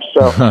at lunch."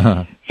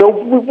 So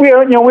we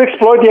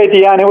explored the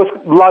idea, and it was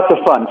lots of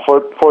fun.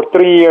 For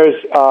 3 years,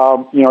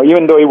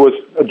 even though he was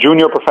a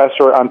junior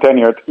professor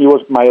untenured, he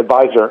was my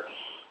advisor.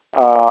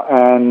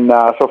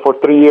 So for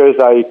 3 years,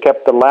 I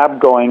kept the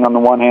lab going on the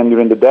one hand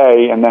during the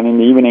day, and then in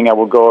the evening, I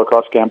would go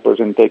across campus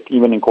and take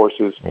evening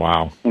courses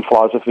in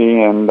philosophy,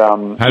 and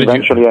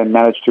eventually I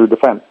managed to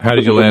defend. How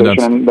did you land on?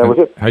 And that was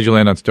it. How did you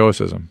land on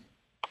Stoicism?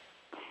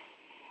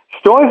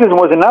 Stoicism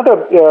was another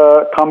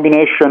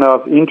combination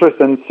of interest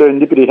and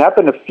serendipity. It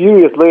happened a few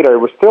years later.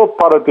 It was still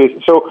part of this.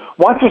 So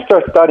once you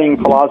start studying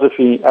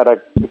philosophy,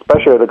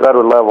 especially at the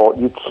graduate level,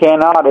 you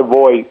cannot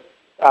avoid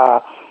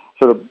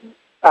sort of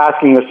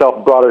asking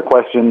yourself broader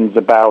questions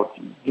about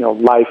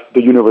life,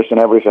 the universe, and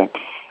everything.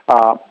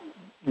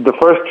 The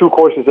first two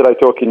courses that I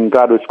took in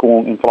graduate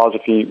school in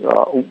philosophy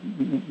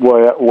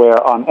were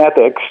on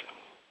ethics.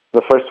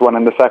 The first one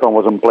and the second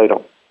was on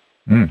Plato.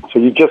 So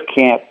you just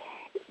can't,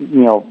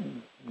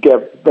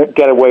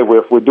 get away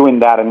with doing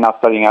that and not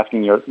studying,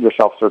 asking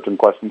yourself certain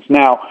questions.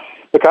 Now,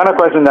 the kind of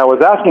question that I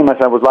was asking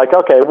myself was like,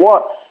 okay,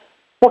 what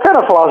kind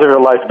of philosophy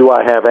of life do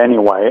I have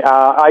anyway?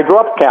 I grew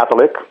up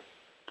Catholic,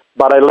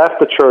 but I left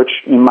the church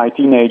in my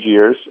teenage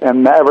years,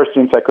 and ever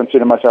since I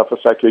consider myself a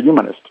secular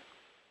humanist.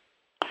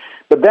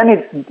 But then I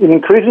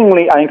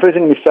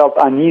increasingly felt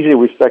uneasy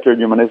with secular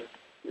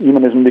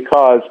humanism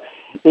because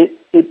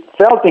it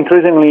felt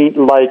increasingly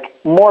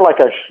more like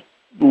a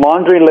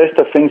laundry list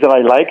of things that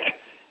I liked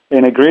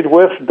and agreed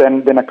with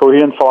than a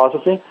coherent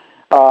philosophy.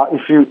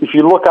 If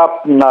you look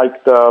up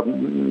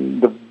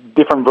the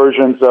different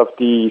versions of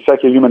the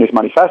Secular Humanist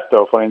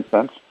Manifesto, for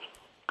instance,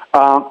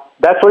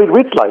 that's what it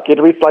reads like. It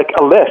reads like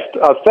a list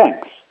of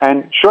things.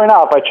 And sure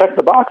enough, I check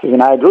the boxes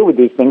and I agree with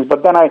these things,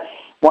 but then I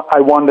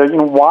wonder,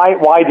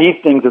 why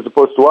these things as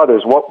opposed to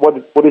others? What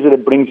is it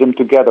that brings them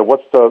together?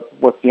 What's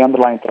the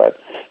underlying thread?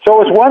 So I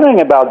was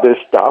wondering about this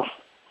stuff,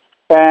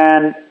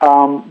 and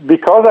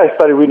because I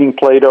started reading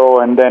Plato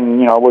and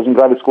then I was in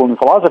graduate school in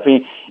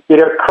philosophy, it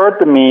occurred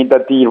to me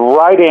that the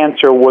right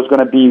answer was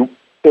going to be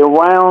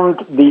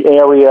around the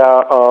area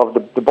of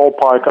the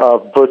ballpark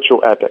of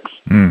virtue ethics.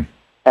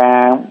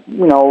 And,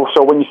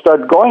 so when you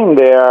start going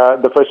there,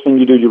 the first thing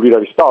you do, you read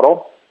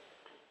Aristotle,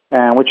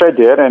 and which I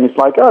did, and it's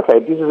like, okay,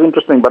 this is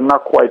interesting, but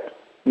not quite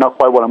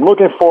what I'm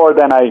looking for.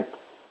 Then I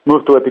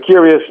moved to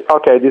Epicurus.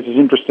 Okay, this is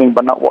interesting,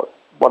 but not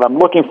what I'm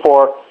looking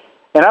for.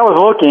 And I was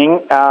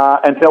looking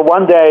until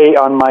one day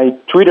on my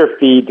Twitter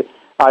feed,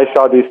 I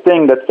saw this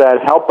thing that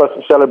said, "Help us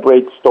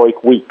celebrate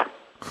Stoic Week."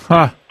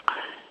 Huh.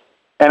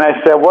 And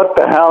I said, what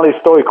the hell is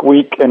Stoic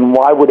Week, and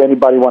why would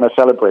anybody want to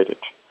celebrate it?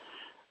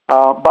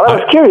 But I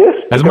was curious.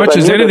 As much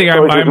as anything,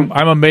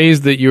 I'm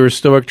amazed that your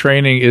Stoic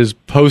training is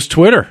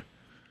post-Twitter.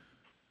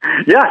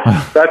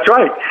 Yeah, that's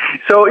right.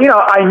 So,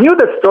 I knew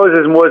that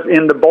Stoicism was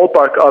in the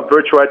ballpark of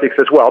virtue ethics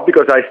as well,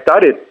 because I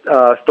studied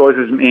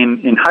Stoicism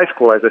in high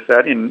school, as I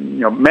said, in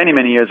many,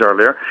 many years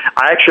earlier.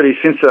 I actually,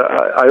 since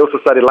I also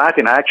studied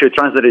Latin, I actually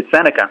translated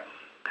Seneca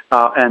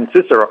and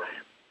Cicero.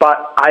 But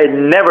I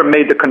never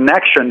made the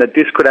connection that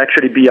this could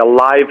actually be a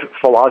live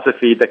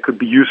philosophy that could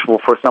be useful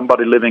for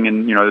somebody living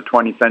in the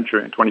 20th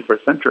century and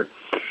 21st century.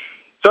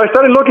 So I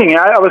started looking.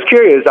 I was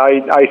curious.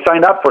 I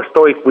signed up for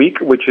Stoic Week,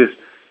 which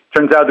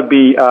turns out to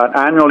be an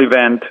annual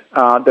event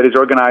that is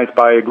organized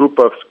by a group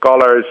of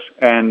scholars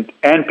and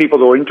people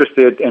who are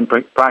interested in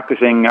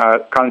practicing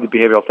cognitive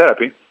behavioral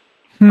therapy.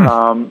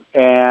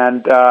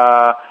 And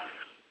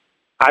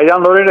I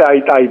downloaded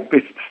it. I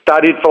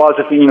studied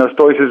philosophy,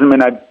 Stoicism,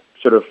 and I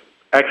sort of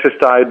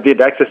did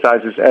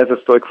exercises as a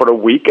Stoic for a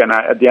week, and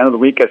at the end of the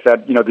week I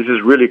said, this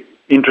is really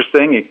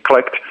interesting. It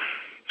clicked.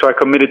 So I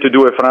committed to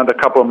do it for another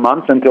couple of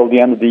months until the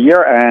end of the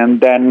year,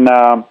 and then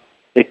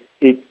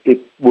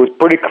it was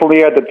pretty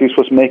clear that this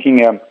was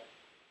making an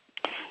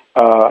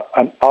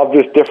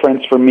obvious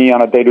difference for me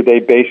on a day-to-day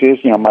basis.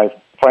 My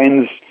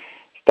friends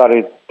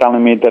started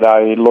telling me that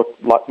I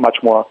looked much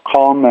more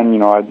calm,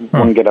 and I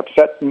wouldn't get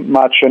upset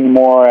much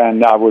anymore,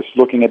 and I was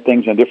looking at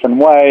things in a different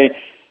way.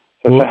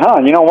 So I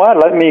said, you know what?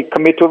 Let me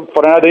commit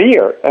for another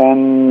year,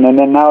 and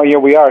then now here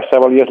we are,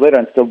 several years later,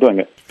 and still doing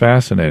it.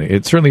 Fascinating.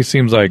 It certainly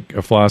seems like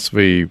a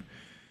philosophy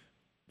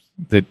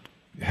that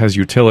has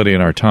utility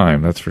in our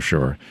time. That's for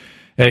sure.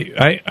 Hey,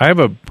 I have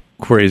a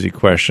crazy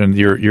question.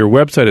 Your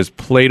website is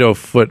Plato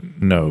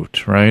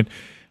Footnote, right?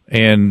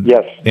 And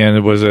yes. And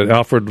it was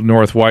Alfred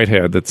North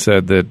Whitehead that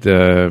said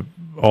that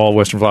all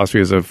Western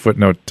philosophy is a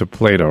footnote to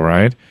Plato,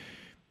 right?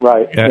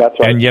 Right, that's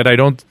right. And yet I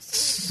don't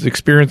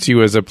experience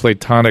you as a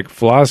Platonic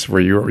philosopher.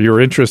 You're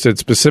interested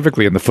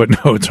specifically in the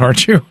footnotes,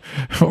 aren't you?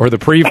 Or the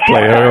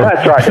pre-Plato.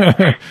 That's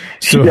right.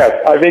 Yes,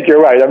 I think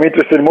you're right. I'm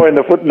interested more in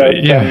the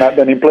footnotes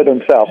than in Plato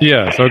himself.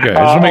 Yes, okay.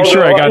 Just to make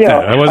sure I got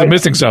that. I wasn't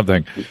missing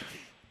something.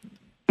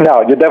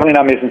 No, you're definitely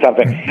not missing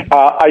something.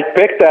 I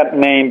picked that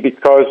name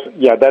because,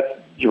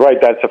 you're right,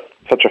 that's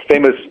such a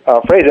famous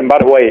phrase. And by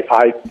the way,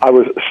 I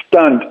was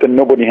stunned that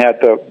nobody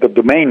had the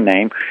domain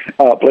name,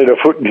 Plato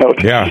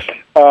Footnote. Yeah.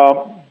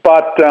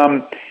 But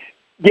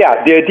the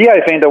idea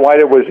I think that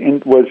Whitehead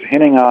was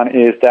hinting on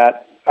is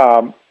that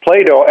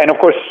Plato, and of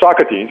course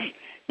Socrates,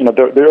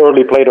 the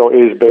early Plato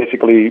is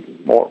basically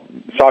more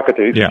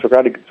Socrates,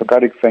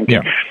 Socratic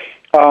thinking.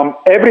 Yeah.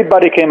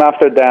 Everybody came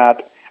after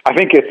that. I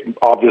think it's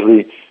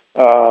obviously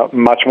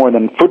much more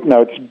than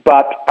footnotes,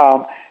 but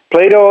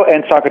Plato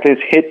and Socrates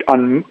hit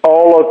on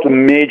all of the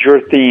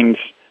major themes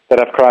that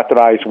have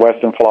characterized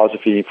Western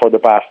philosophy for the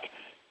past,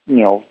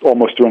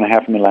 almost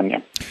 2.5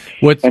 millennia.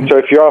 And so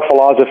if you're a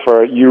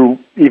philosopher,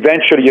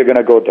 eventually you're going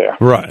to go there.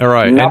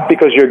 Right. Not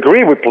because you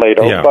agree with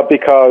Plato, but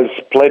because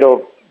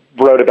Plato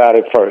wrote about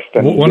it first.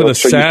 And, one of the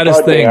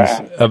saddest things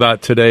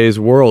about today's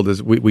world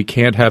is we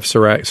can't have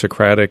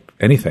Socratic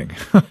anything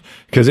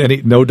because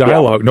no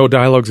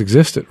dialogues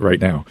exist right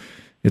now.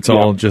 It's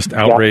all just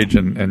outrage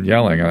and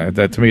yelling.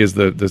 That to me is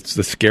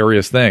the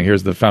scariest thing.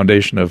 Here's the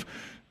foundation of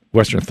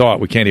Western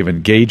thought. We can't even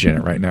engage in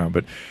it right now.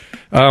 But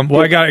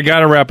I got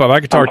to wrap up. I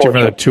could talk to you for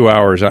another 2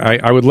 hours.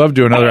 I would love to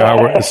do another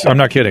hour. I'm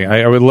not kidding.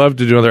 I would love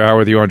to do another hour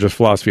with you on just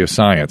philosophy of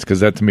science,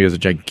 because that to me is a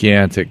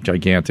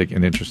gigantic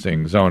and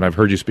interesting zone. I've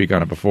heard you speak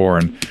on it before,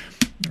 and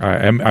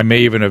I may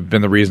even have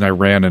been the reason I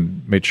ran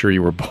and made sure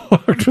you were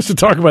booked just to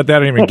talk about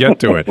that. I didn't even get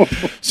to it.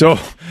 So,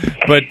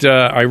 but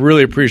I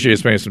really appreciate you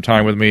spending some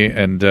time with me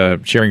and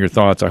sharing your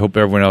thoughts. I hope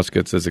everyone else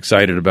gets as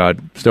excited about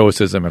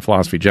Stoicism and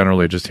philosophy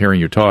generally, just hearing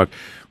you talk.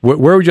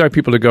 Where would you like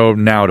people to go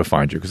now to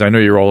find you? Because I know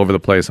you're all over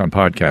the place on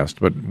podcast,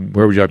 but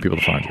where would you like people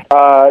to find you?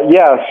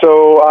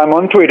 So I'm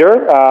on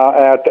Twitter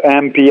at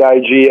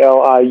MPIGLIUCCI.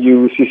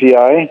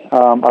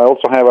 I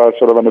also have a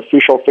sort of an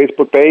official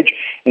Facebook page,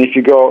 and if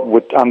you go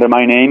under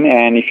my name,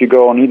 and if you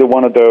go on either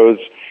one of those,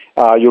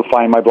 you'll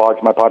find my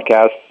blogs, my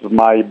podcasts,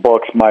 my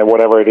books, my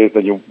whatever it is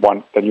that you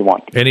want.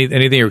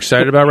 Anything you're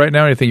excited about right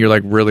now? Anything you're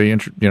like really,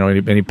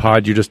 any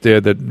pod you just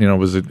did that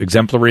was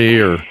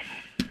exemplary or?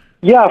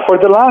 Yeah, for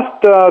the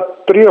last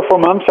 3 or 4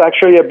 months,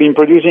 actually, I've been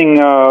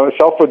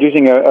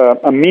self-producing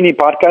a mini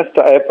podcast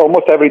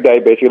almost every day,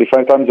 basically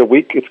 5 times a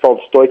week. It's called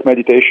Stoic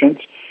Meditations.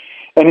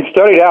 And it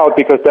started out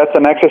because that's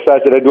an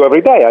exercise that I do every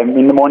day.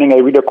 In the morning, I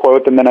read a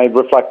quote, and then I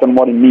reflect on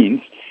what it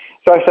means.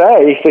 So I say,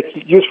 hey, if it's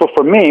useful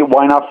for me,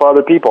 why not for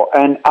other people?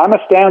 And I'm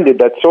astounded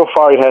that so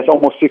far it has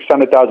almost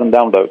 600,000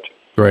 downloads.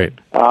 Great.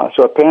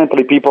 So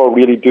apparently people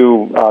really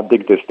do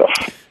dig this stuff.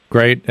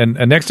 Great. And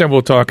next time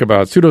we'll talk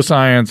about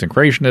pseudoscience and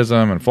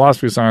creationism and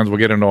philosophy of science. We'll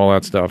get into all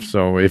that stuff.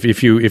 So if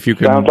you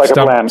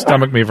can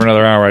stomach me for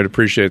another hour, I'd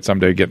appreciate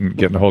someday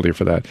getting a hold of you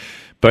for that.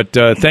 But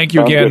thank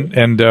you again,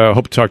 and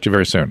hope to talk to you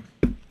very soon.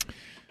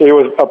 It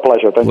was a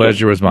pleasure. Thank you.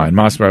 Pleasure was mine.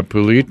 Massimo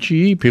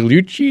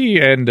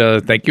Pigliucci,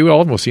 and thank you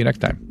all, and we'll see you next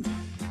time.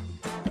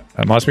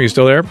 Massimo, you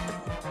still there?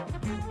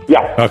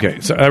 Yeah. Okay.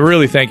 So I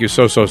really thank you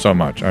so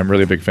much. I'm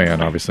really a big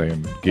fan, obviously,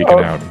 and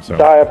geeking out. So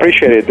I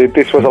appreciate it.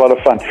 This was a lot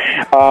of fun.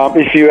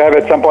 If you have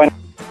at some point...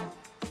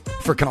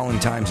 For calling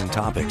times and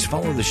topics,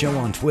 follow the show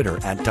on Twitter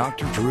at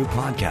Dr. Drew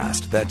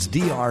Podcast. That's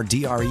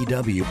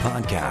DRDREW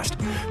Podcast.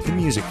 The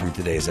music from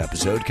today's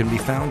episode can be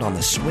found on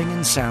the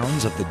Swingin'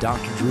 Sounds of the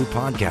Dr. Drew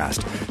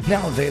Podcast,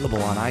 now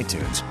available on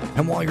iTunes.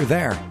 And while you're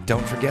there,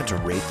 don't forget to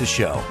rate the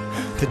show.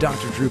 The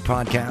Dr. Drew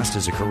Podcast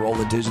is a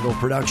Corolla Digital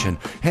production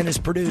and is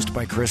produced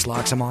by Chris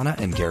Loxamana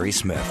and Gary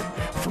Smith.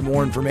 For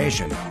more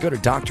information, go to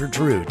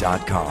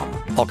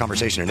drdrew.com. All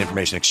conversation and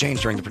information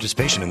exchanged during the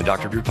participation in the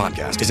Dr. Drew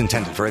Podcast is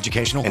intended for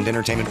educational and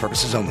entertainment purposes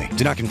only.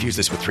 Do not confuse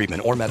this with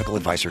treatment or medical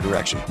advice or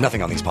direction.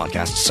 Nothing on these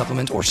podcasts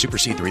supplement or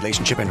supersede the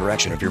relationship and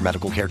direction of your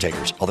medical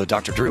caretakers. Although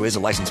Dr. Drew is a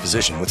licensed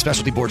physician with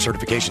specialty board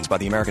certifications by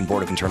the American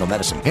Board of Internal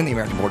Medicine and the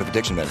American Board of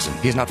Addiction Medicine,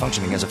 he is not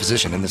functioning as a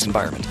physician in this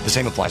environment. The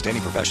same applies to any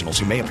professionals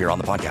who may appear on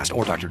the podcast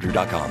or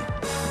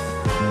drdrew.com.